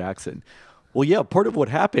Lamar Jackson? Well, yeah, part of what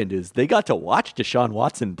happened is they got to watch Deshaun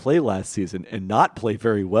Watson play last season and not play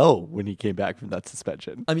very well when he came back from that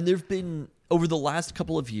suspension. I mean, there've been, over the last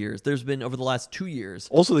couple of years, over the last 2 years.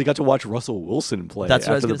 Also, they got to watch Russell Wilson play That's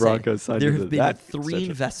what after the Broncos signed There him have to been that 3 extension.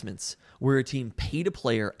 investments where a team paid a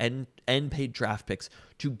player and paid draft picks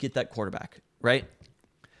to get that quarterback, right?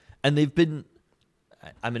 And they've been,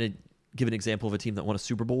 I'm going to give an example of a team that won a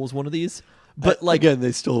Super Bowl was one of these. But again,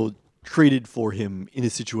 they still traded for him in a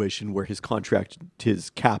situation where his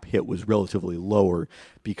cap hit was relatively lower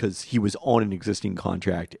because he was on an existing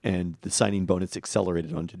contract and the signing bonus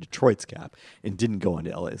accelerated onto Detroit's cap and didn't go onto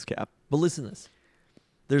LA's cap. But listen to this.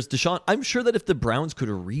 There's Deshaun. I'm sure that if the Browns could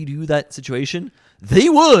redo that situation, they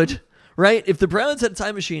would, right? If the Browns had a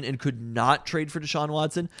time machine and could not trade for Deshaun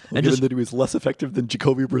Watson and Given that he was less effective than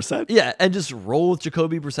Jacoby Brissett. Yeah, and just roll with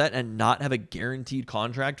Jacoby Brissett and not have a guaranteed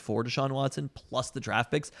contract for Deshaun Watson plus the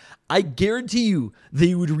draft picks, I guarantee you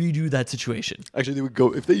they would redo that situation. Actually, they would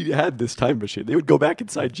go, if they had this time machine, they would go back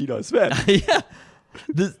inside Geno Smith. Yeah.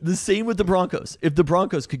 The same with the Broncos. If the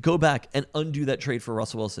Broncos could go back and undo that trade for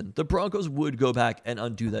Russell Wilson, the Broncos would go back and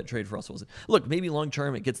undo that trade for Russell Wilson. Look, maybe long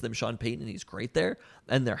term it gets them Sean Payton and he's great there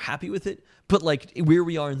and they're happy with it. But like where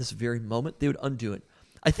we are in this very moment, they would undo it.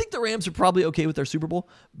 I think the Rams are probably okay with their Super Bowl,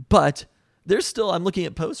 but there's still, I'm looking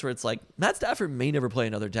at posts where it's like Matt Stafford may never play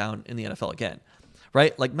another down in the NFL again,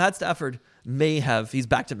 right? Like Matt Stafford he's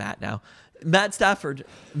back to Matt now. Matt Stafford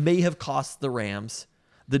may have cost the Rams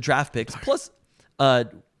the draft picks plus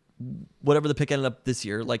whatever the pick ended up this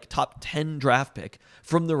year, like top 10 draft pick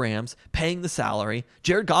from the Rams, paying the salary.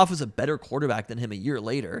 Jared Goff was a better quarterback than him a year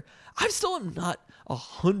later. I still am not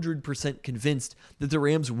 100% convinced that the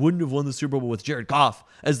Rams wouldn't have won the Super Bowl with Jared Goff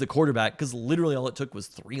as the quarterback because literally all it took was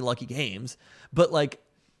 3 lucky games. But like,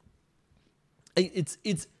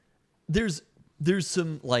 there's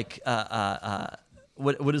some like,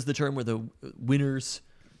 what is the term where the winners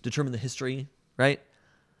determine the history, right?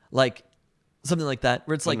 Like, something like that,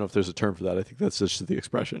 where it's like... I don't know if there's a term for that. I think that's just the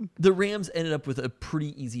expression. The Rams ended up with a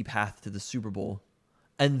pretty easy path to the Super Bowl,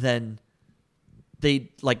 and then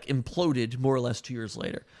they like imploded more or less 2 years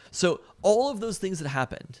later. So all of those things that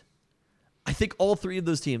happened, I think all 3 of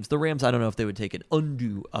those teams, the Rams, I don't know if they would take an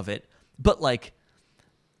undo of it, but like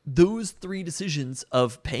those 3 decisions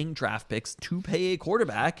of paying draft picks to pay a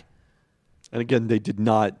quarterback... And again, they did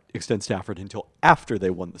not extend Stafford until after they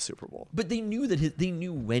won the Super Bowl. But they knew that they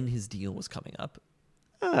knew when his deal was coming up.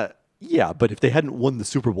 Yeah, but if they hadn't won the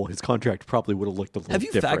Super Bowl, his contract probably would have looked a little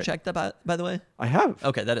different. Have you fact checked that by the way? I have.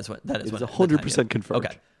 Okay, that is what It is 100% confirmed.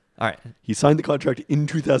 Okay, all right. He signed the contract in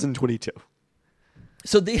 2022.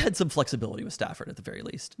 So they had some flexibility with Stafford at the very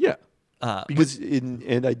least. Yeah, because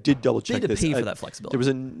and I did double check they had to this. pay for that flexibility. There was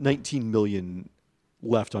a $19 million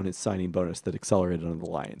left on his signing bonus that accelerated on the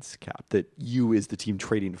Lions cap that you as the team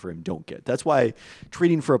trading for him don't get. That's why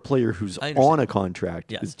trading for a player who's on a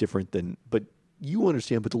contract is different than, but you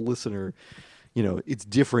understand, but the listener, it's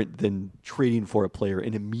different than trading for a player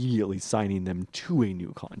and immediately signing them to a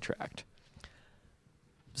new contract.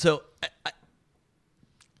 So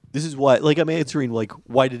This is why, like, I'm answering, like,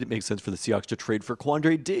 why did it make sense for the Seahawks to trade for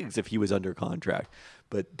Quandre Diggs if he was under contract?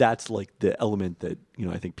 But that's, like, the element that,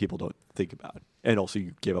 I think people don't think about. And also,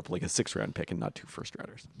 you gave up, like, a 6th-round pick and not 2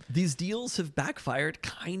 first-rounders. These deals have backfired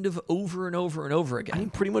kind of over and over and over again. I mean,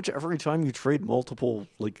 pretty much every time you trade multiple,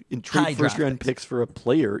 like, High trade draft first-round picks. picks for a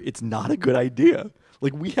player, it's not a good idea.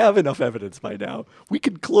 Like, we have enough evidence by now. We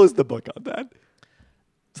can close the book on that.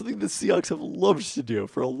 Something the Seahawks have loved to do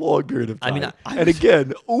for a long period of time. I mean, and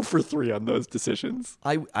again, 0 for 3 on those decisions.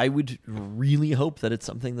 I would really hope that it's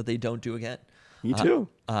something that they don't do again. Me too.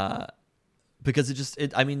 Because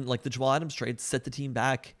like the Jamal Adams trade set the team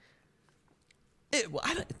back.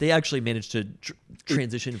 They actually managed to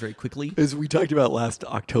transition very quickly. As we talked about last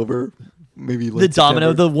October, maybe The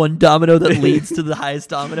domino, September. the one domino that leads to the highest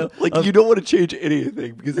domino. Like, you don't want to change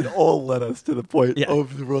anything because it all led us to the point Yeah.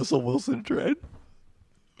 of the Russell Wilson trade.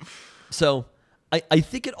 So I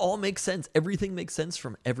think it all makes sense. Everything makes sense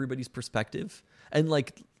from everybody's perspective. And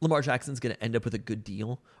like Lamar Jackson's going to end up with a good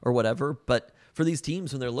deal or whatever. But for these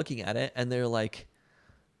teams, when they're looking at it and they're like,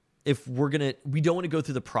 we don't want to go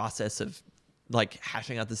through the process of like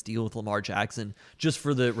hashing out this deal with Lamar Jackson just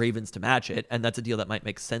for the Ravens to match it. And that's a deal that might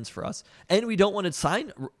make sense for us. And we don't want to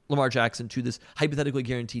sign Lamar Jackson to this hypothetically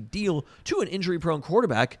guaranteed deal to an injury prone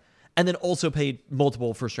quarterback and then also pay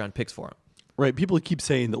multiple first round picks for him. Right. People keep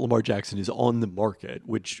saying that Lamar Jackson is on the market,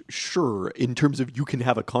 which, sure, in terms of you can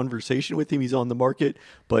have a conversation with him, he's on the market.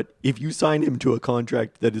 But if you sign him to a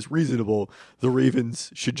contract that is reasonable, the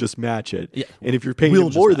Ravens should just match it. Yeah. And if you're paying We'll him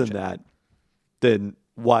just more match than it. that, then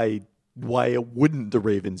why wouldn't the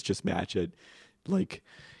Ravens just match it? Like,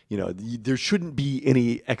 there shouldn't be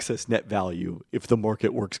any excess net value if the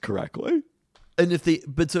market works correctly. And if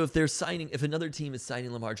another team is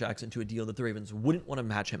signing Lamar Jackson to a deal that the Ravens wouldn't want to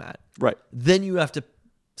match him at, Right. then you have to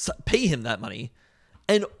pay him that money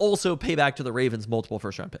and also pay back to the Ravens multiple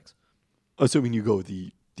first round picks Assuming you go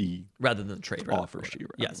the rather than the trade offer sheet.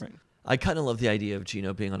 Yes. Right. I kind of love the idea of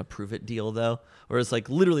Geno being on a prove it deal though, whereas like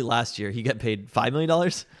literally last year he got paid $5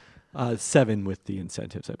 million. 7 with the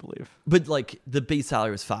incentives, I believe. But like the base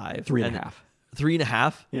salary was 5. 3.5.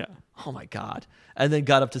 3.5? Yeah. Oh my God. And then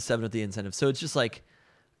got up to 7 with the incentive. So it's just like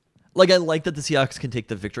I like that the Seahawks can take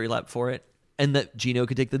the victory lap for it and that Geno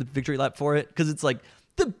could take the victory lap for it. Cause it's like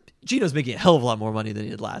Geno's making a hell of a lot more money than he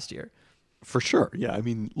did last year. For sure. Yeah. I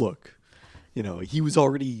mean, look, he was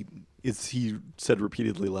already, as he said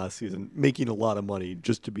repeatedly last season, making a lot of money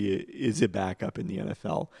just to be a backup in the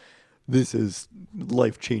NFL. This is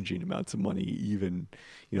life-changing amounts of money, even,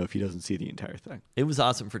 if he doesn't see the entire thing. It was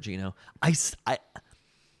awesome for Geno. I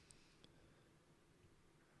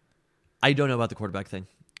don't know about the quarterback thing.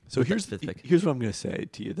 So With here's that fifth pick. here's what I'm going to say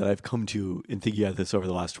to you that I've come to in thinking about this over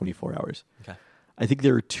the last 24 hours. Okay. I think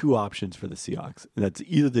there are 2 options for the Seahawks, and that's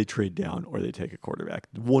either they trade down or they take a quarterback.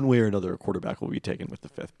 One way or another, a quarterback will be taken with the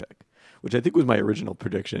 5th pick, which I think was my original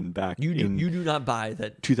prediction back You in do not buy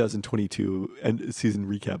that. 2022 and season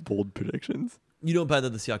recap bold predictions. You don't buy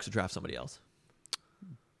that the Seahawks would draft somebody else.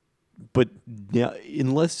 But now,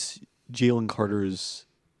 unless Jalen Carter's,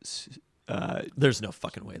 There's no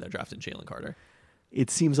fucking way they're drafting Jalen Carter. it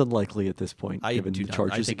seems unlikely at this point, I given do the not.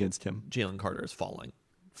 charges I think against him. Jalen Carter is falling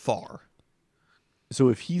far. So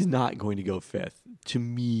if he's not going to go 5th, to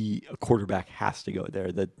me, a quarterback has to go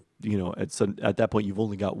there. That at that point, you've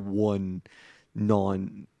only got one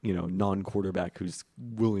non-quarterback who's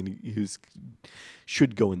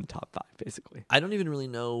should go in the top 5, basically. I don't even really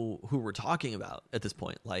know who we're talking about at this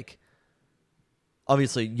point. Like,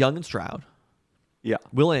 obviously, Young and Stroud, Yeah,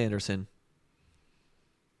 Will Anderson,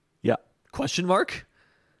 yeah. question mark?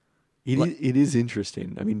 It is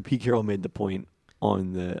interesting. I mean, Pete Carroll made the point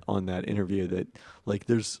on that interview that like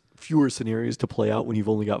there's fewer scenarios to play out when you've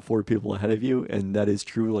only got 4 people ahead of you, and that is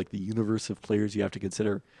true. Like the universe of players you have to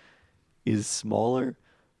consider is smaller,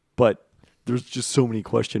 but there's just so many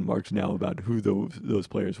question marks now about who those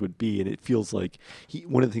players would be, and it feels like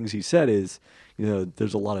one of the things he said is,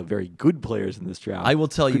 there's a lot of very good players in this draft. I will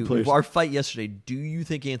tell Good you, players. our fight yesterday, do you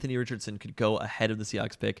think Anthony Richardson could go ahead of the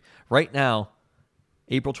Seahawks pick? Right now,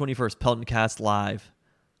 April 21st, Peltoncast Live,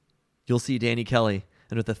 you'll see Danny Kelly.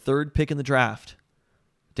 And with the 3rd pick in the draft,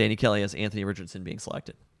 Danny Kelly has Anthony Richardson being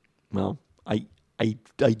selected. Well, I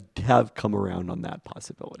have come around on that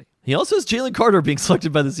possibility. He also has Jalen Carter being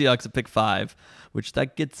selected by the Seahawks at pick 5, which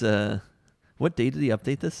that gets, what day did he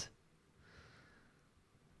update this?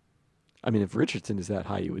 I mean, if Richardson is that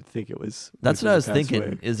high, you would think it was. That's what I was within the past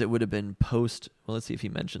thinking, week. is it would have been post. Well, let's see if he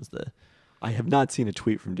mentions the. I have not seen a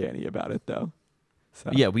tweet from Danny about it though.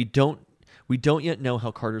 So. Yeah, we don't yet know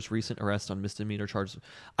how Carter's recent arrest on misdemeanor charges.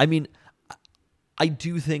 I mean, I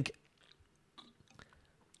do think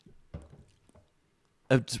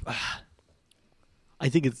I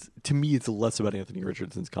think to me, it's less about Anthony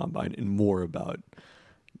Richardson's combine and more about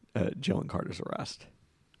Jalen Carter's arrest.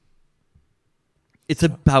 It's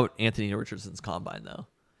about Anthony Richardson's combine, though.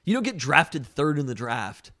 You don't get drafted third in the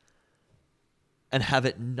draft and have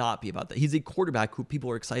it not be about that. He's a quarterback who people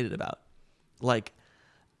are excited about. Like,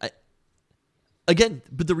 again,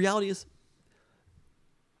 but the reality is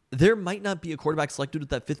there might not be a quarterback selected with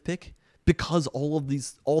that 5th pick because all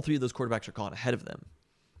 3 of those quarterbacks are gone ahead of them.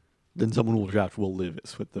 Then someone will draft Will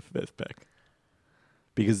Levis with the 5th pick.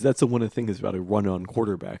 Because that's one of the things about a run on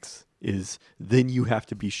quarterbacks is then you have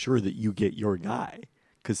to be sure that you get your guy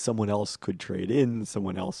because someone else could trade in,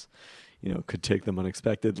 someone else, could take them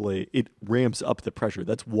unexpectedly. It ramps up the pressure.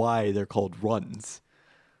 That's why they're called runs.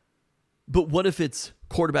 But what if it's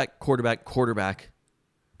quarterback?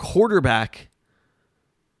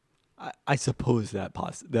 I suppose that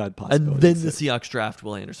possibility. And then the Seahawks draft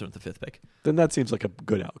Will Anderson with the 5th pick. Then that seems like a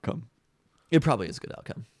good outcome. It probably is a good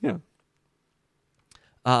outcome. Yeah.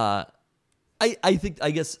 I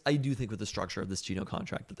do think with the structure of this Geno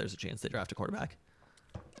contract that there's a chance they draft a quarterback.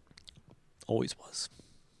 Always was.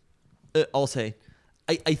 I'll say,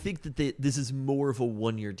 I think that this is more of a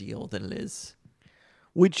 1-year deal than it is.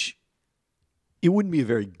 Which, it wouldn't be a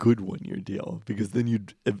very good 1-year deal because then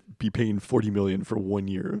you'd be paying $40 million for 1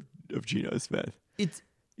 year of Geno Smith.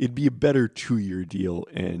 It'd be a better 2-year deal,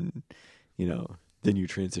 and then you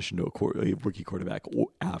transition to a rookie quarterback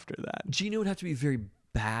after that. Geno would have to be very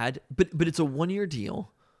bad, but it's a 1-year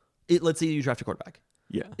deal. Let's say you draft a quarterback.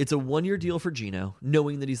 Yeah. It's a 1-year deal for Geno,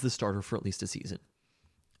 knowing that he's the starter for at least a season.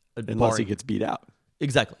 Unless he gets beat out.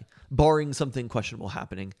 Exactly. Barring something questionable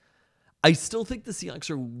happening. I still think the Seahawks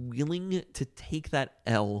are willing to take that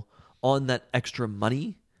L on that extra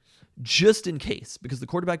money just in case, because the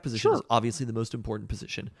quarterback position is obviously the most important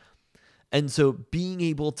position. And so being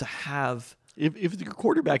able to have... If the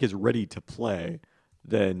quarterback is ready to play,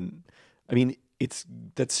 then,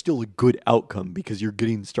 that's still a good outcome because you're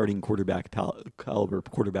getting starting quarterback caliber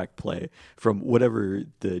quarterback play from whatever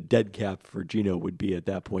the dead cap for Geno would be at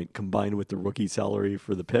that point, combined with the rookie salary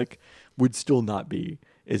for the pick, would still not be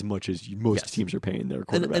as much as most teams are paying their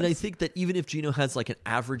quarterbacks. And I think that even if Geno has like an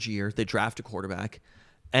average year, they draft a quarterback,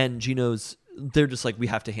 and they're just like, we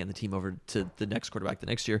have to hand the team over to the next quarterback the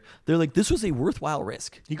next year. They're like, this was a worthwhile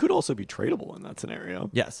risk. He could also be tradable in that scenario.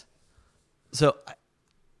 Yes. So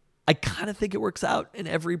I kind of think it works out in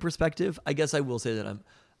every perspective. I guess I will say that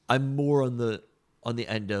I'm more on the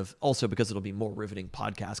end of, also because it'll be more riveting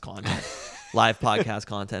podcast content, live podcast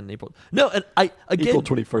content in April. No, and April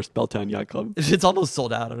 21st, Belltown Yacht Club. It's almost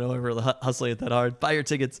sold out. I know I'm really hustling it that hard. Buy your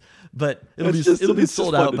tickets, but it'll be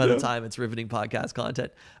sold out by the time it's riveting podcast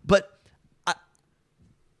content. But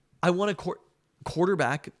I want a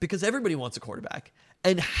quarterback because everybody wants a quarterback,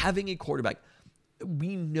 and having a quarterback,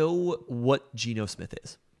 we know what Geno Smith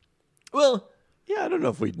is. Well, yeah, I don't know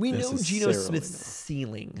if we know Geno Smith's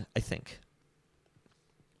ceiling, I think.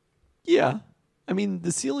 Yeah.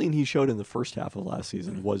 The ceiling he showed in the first half of last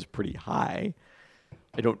season was pretty high.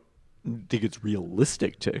 I don't think it's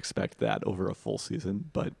realistic to expect that over a full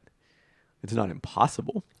season, but it's not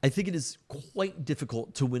impossible. I think it is quite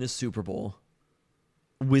difficult to win a Super Bowl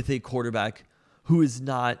with a quarterback who is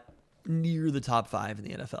not near the top 5 in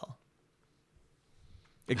the NFL.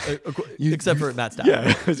 Except for Matt Stafford.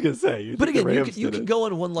 Yeah, I was going to say. But again, you can go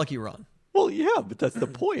on one lucky run. Well, yeah, but that's the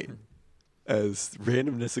point. As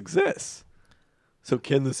randomness exists. So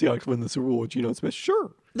can the Seahawks win the Super Bowl with Geno Smith?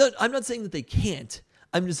 Sure. No, I'm not saying that they can't.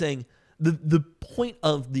 I'm just saying the point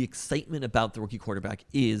of the excitement about the rookie quarterback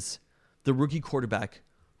is the rookie quarterback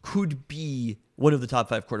could be one of the top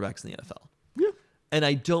 5 quarterbacks in the NFL. Yeah. And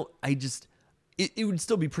it would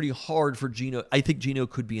still be pretty hard for Geno. I think Geno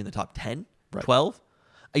could be in the top 10, 12.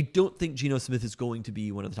 I don't think Geno Smith is going to be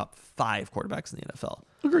one of the top 5 quarterbacks in the NFL.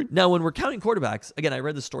 Agreed. Now, when we're counting quarterbacks, again, I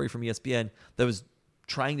read the story from ESPN that was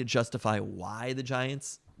trying to justify why the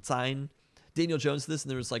Giants signed Daniel Jones to this, and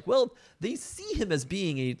there was like, well, they see him as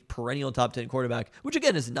being a perennial top 10 quarterback, which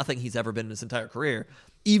again is nothing he's ever been in his entire career,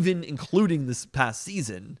 even including this past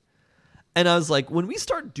season. And I was like, when we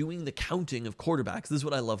start doing the counting of quarterbacks, this is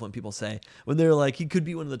what I love when people say, when they're like, he could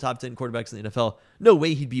be one of the top 10 quarterbacks in the NFL. No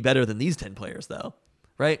way he'd be better than these 10 players, though.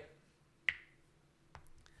 Right?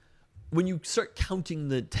 When you start counting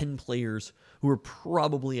the 10 players who are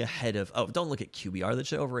probably ahead of... Oh, don't look at QBR. That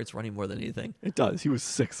shit overrates running more than anything. It does. He was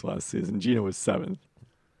 6th last season. Geno was 7th.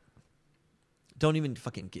 Don't even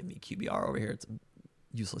fucking give me QBR over here. It's a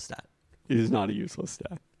useless stat. It is not a useless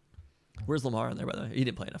stat. Where's Lamar on there, by the way? He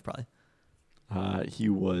didn't play enough, probably. He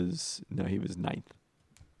was 9th.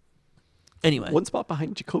 Anyway. One spot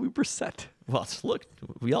behind Jacoby Brissett. Well, look,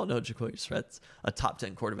 we all know Jacoby Brissett's a top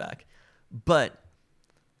 10 quarterback. But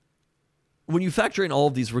when you factor in all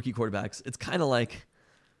of these rookie quarterbacks, it's kind of like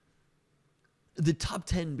the top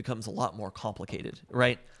 10 becomes a lot more complicated,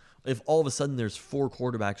 right? If all of a sudden there's 4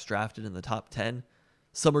 quarterbacks drafted in the top 10,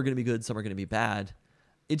 some are going to be good, some are going to be bad.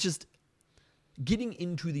 It's just getting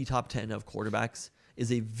into the top 10 of quarterbacks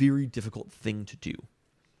is a very difficult thing to do.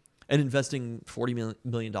 And investing $40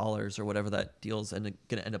 million or whatever that deal's going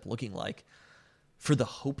to end up looking like for the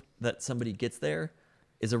hope that somebody gets there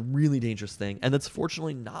is a really dangerous thing. And that's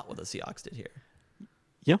fortunately not what the Seahawks did here.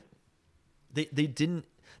 Yeah. They didn't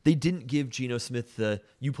give Geno Smith the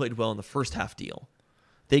you played well in the first half deal.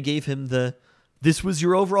 They gave him the this was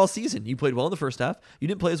your overall season. You played well in the first half. You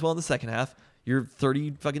didn't play as well in the second half. You're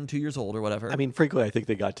 32 years old or whatever. I mean, frankly, I think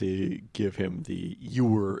they got to give him the you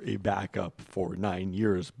were a backup for 9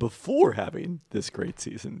 years before having this great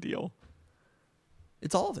season deal.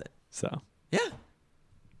 It's all of it. So, Yeah.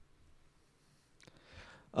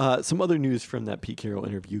 some other news from that Pete Carroll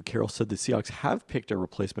interview. Carroll said the Seahawks have picked a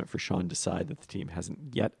replacement for Sean Desai that the team hasn't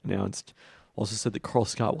yet announced. Also said that Carl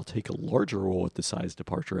Scott will take a larger role with Desai's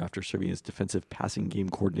departure after serving as defensive passing game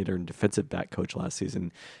coordinator and defensive back coach last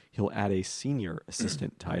season. He'll add a senior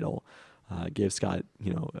assistant title. Gave Scott,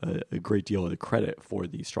 a great deal of the credit for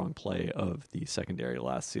the strong play of the secondary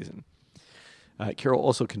last season. Carroll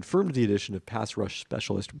also confirmed the addition of pass rush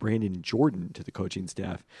specialist Brandon Jordan to the coaching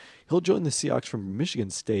staff. He'll join the Seahawks from Michigan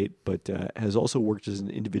State, but has also worked as an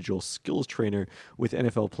individual skills trainer with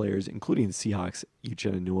NFL players, including Seahawks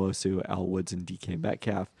Uchenna Nwosu, Al Woods, and DK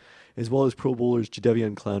Metcalf, as well as Pro Bowlers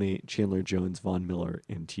Jadeveon Clowney, Chandler Jones, Von Miller,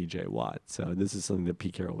 and TJ Watt. So this is something that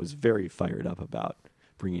Pete Carroll was very fired up about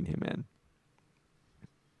bringing him in.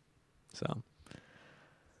 So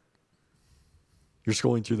you're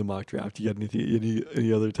scrolling through the mock draft. You got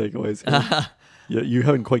any other takeaways? Yeah, you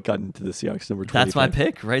haven't quite gotten to the Seahawks number 25. That's my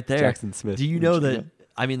pick right there. Jackson Smith. Do you know that?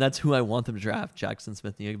 I mean, that's who I want them to draft, Jackson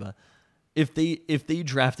Smith-Njigba. If they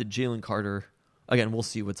drafted Jalen Carter, again, we'll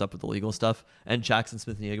see what's up with the legal stuff, and Jackson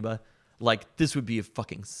Smith-Njigba, like this would be a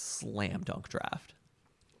fucking slam dunk draft.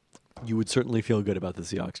 You would certainly feel good about the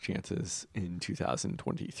Seahawks' chances in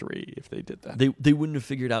 2023 if they did that. They wouldn't have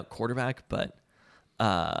figured out quarterback, but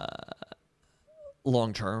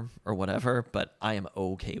long term or whatever. But I am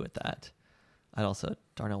okay with that. I'd also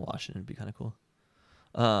Darnell Washington would be kind of cool.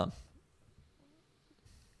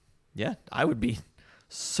 Yeah, I would be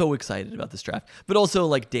so excited about this draft. But also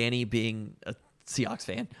like Danny being a Seahawks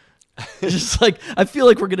fan, it's just like I feel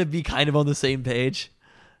like we're gonna be kind of on the same page,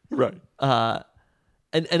 Right.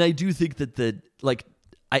 And I do think that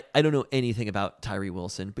I don't know anything about Tyree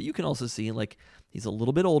Wilson, but you can also see like he's a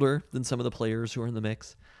little bit older than some of the players who are in the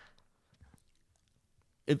mix.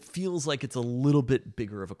 It feels like it's a little bit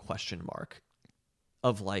bigger of a question mark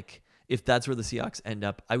of like, if that's where the Seahawks end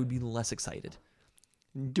up, I would be less excited.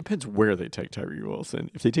 Depends where they take Tyree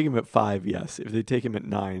Wilson. If they take him at 5, yes. If they take him at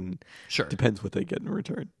 9, Sure. depends what they get in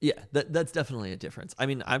return. Yeah, that's definitely a difference. I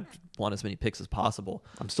mean, I want as many picks as possible.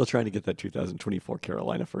 I'm still trying to get that 2024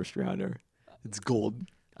 Carolina first rounder. It's gold.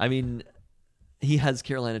 I mean, he has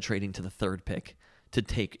Carolina trading to the 3rd pick to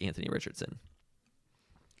take Anthony Richardson.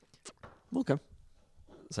 Okay.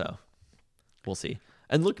 So we'll see.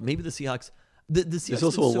 And look, maybe the Seahawks. The Seahawks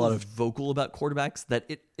also are a so lot of vocal about quarterbacks that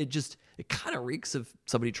it kind of reeks of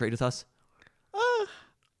somebody trade with us.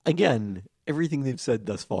 Again, everything they've said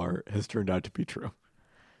thus far has turned out to be true.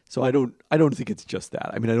 So I don't think it's just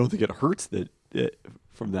that. I mean, I don't think it hurts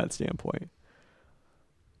from that standpoint.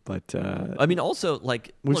 But I mean, also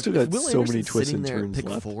like we've look, still got if Will so many Anderson's twists sitting and there at turns pick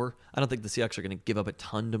left. 4, I don't think the Seahawks are going to give up a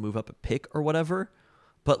ton to move up a pick or whatever.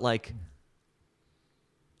 But like,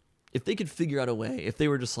 if they could figure out a way, if they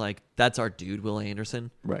were just like, that's our dude, Will Anderson.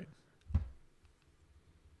 right.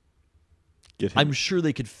 Get him. I'm sure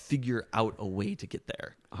they could figure out a way to get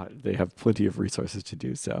there. They have plenty of resources to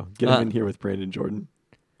do so. Get him in here with Brandon Jordan.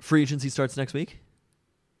 Free agency starts next week.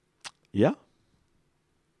 Yeah,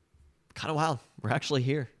 Kind of wild. We're actually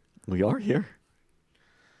here. we are here.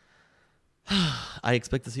 I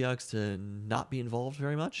expect the Seahawks to not be involved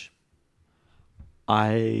very much.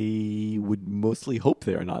 I would mostly hope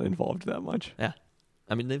they're not involved that much. Yeah.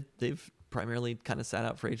 I mean, they've primarily kind of sat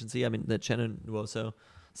out for agency. I mean, the Uchenna Nwosu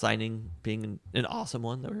signing being an awesome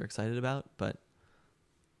one that we were excited about, but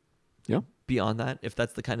Yeah. beyond that, if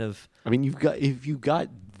that's the kind of I mean, you've got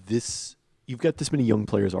this many young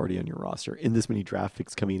players already on your roster and this many draft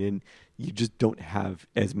picks coming in, you just don't have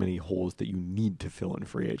as many holes that you need to fill in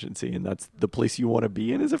free agency, and that's the place you want to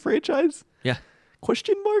be in as a franchise? yeah.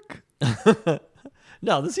 Question mark?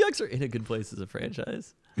 No, the Seahawks are in a good place as a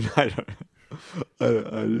franchise. I don't know.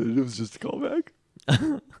 It was just a callback.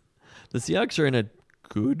 The Seahawks are in a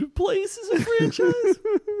good place as a franchise.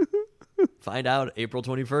 Find out April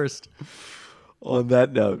 21st. On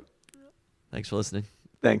that note, Thanks for listening.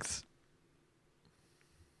 thanks.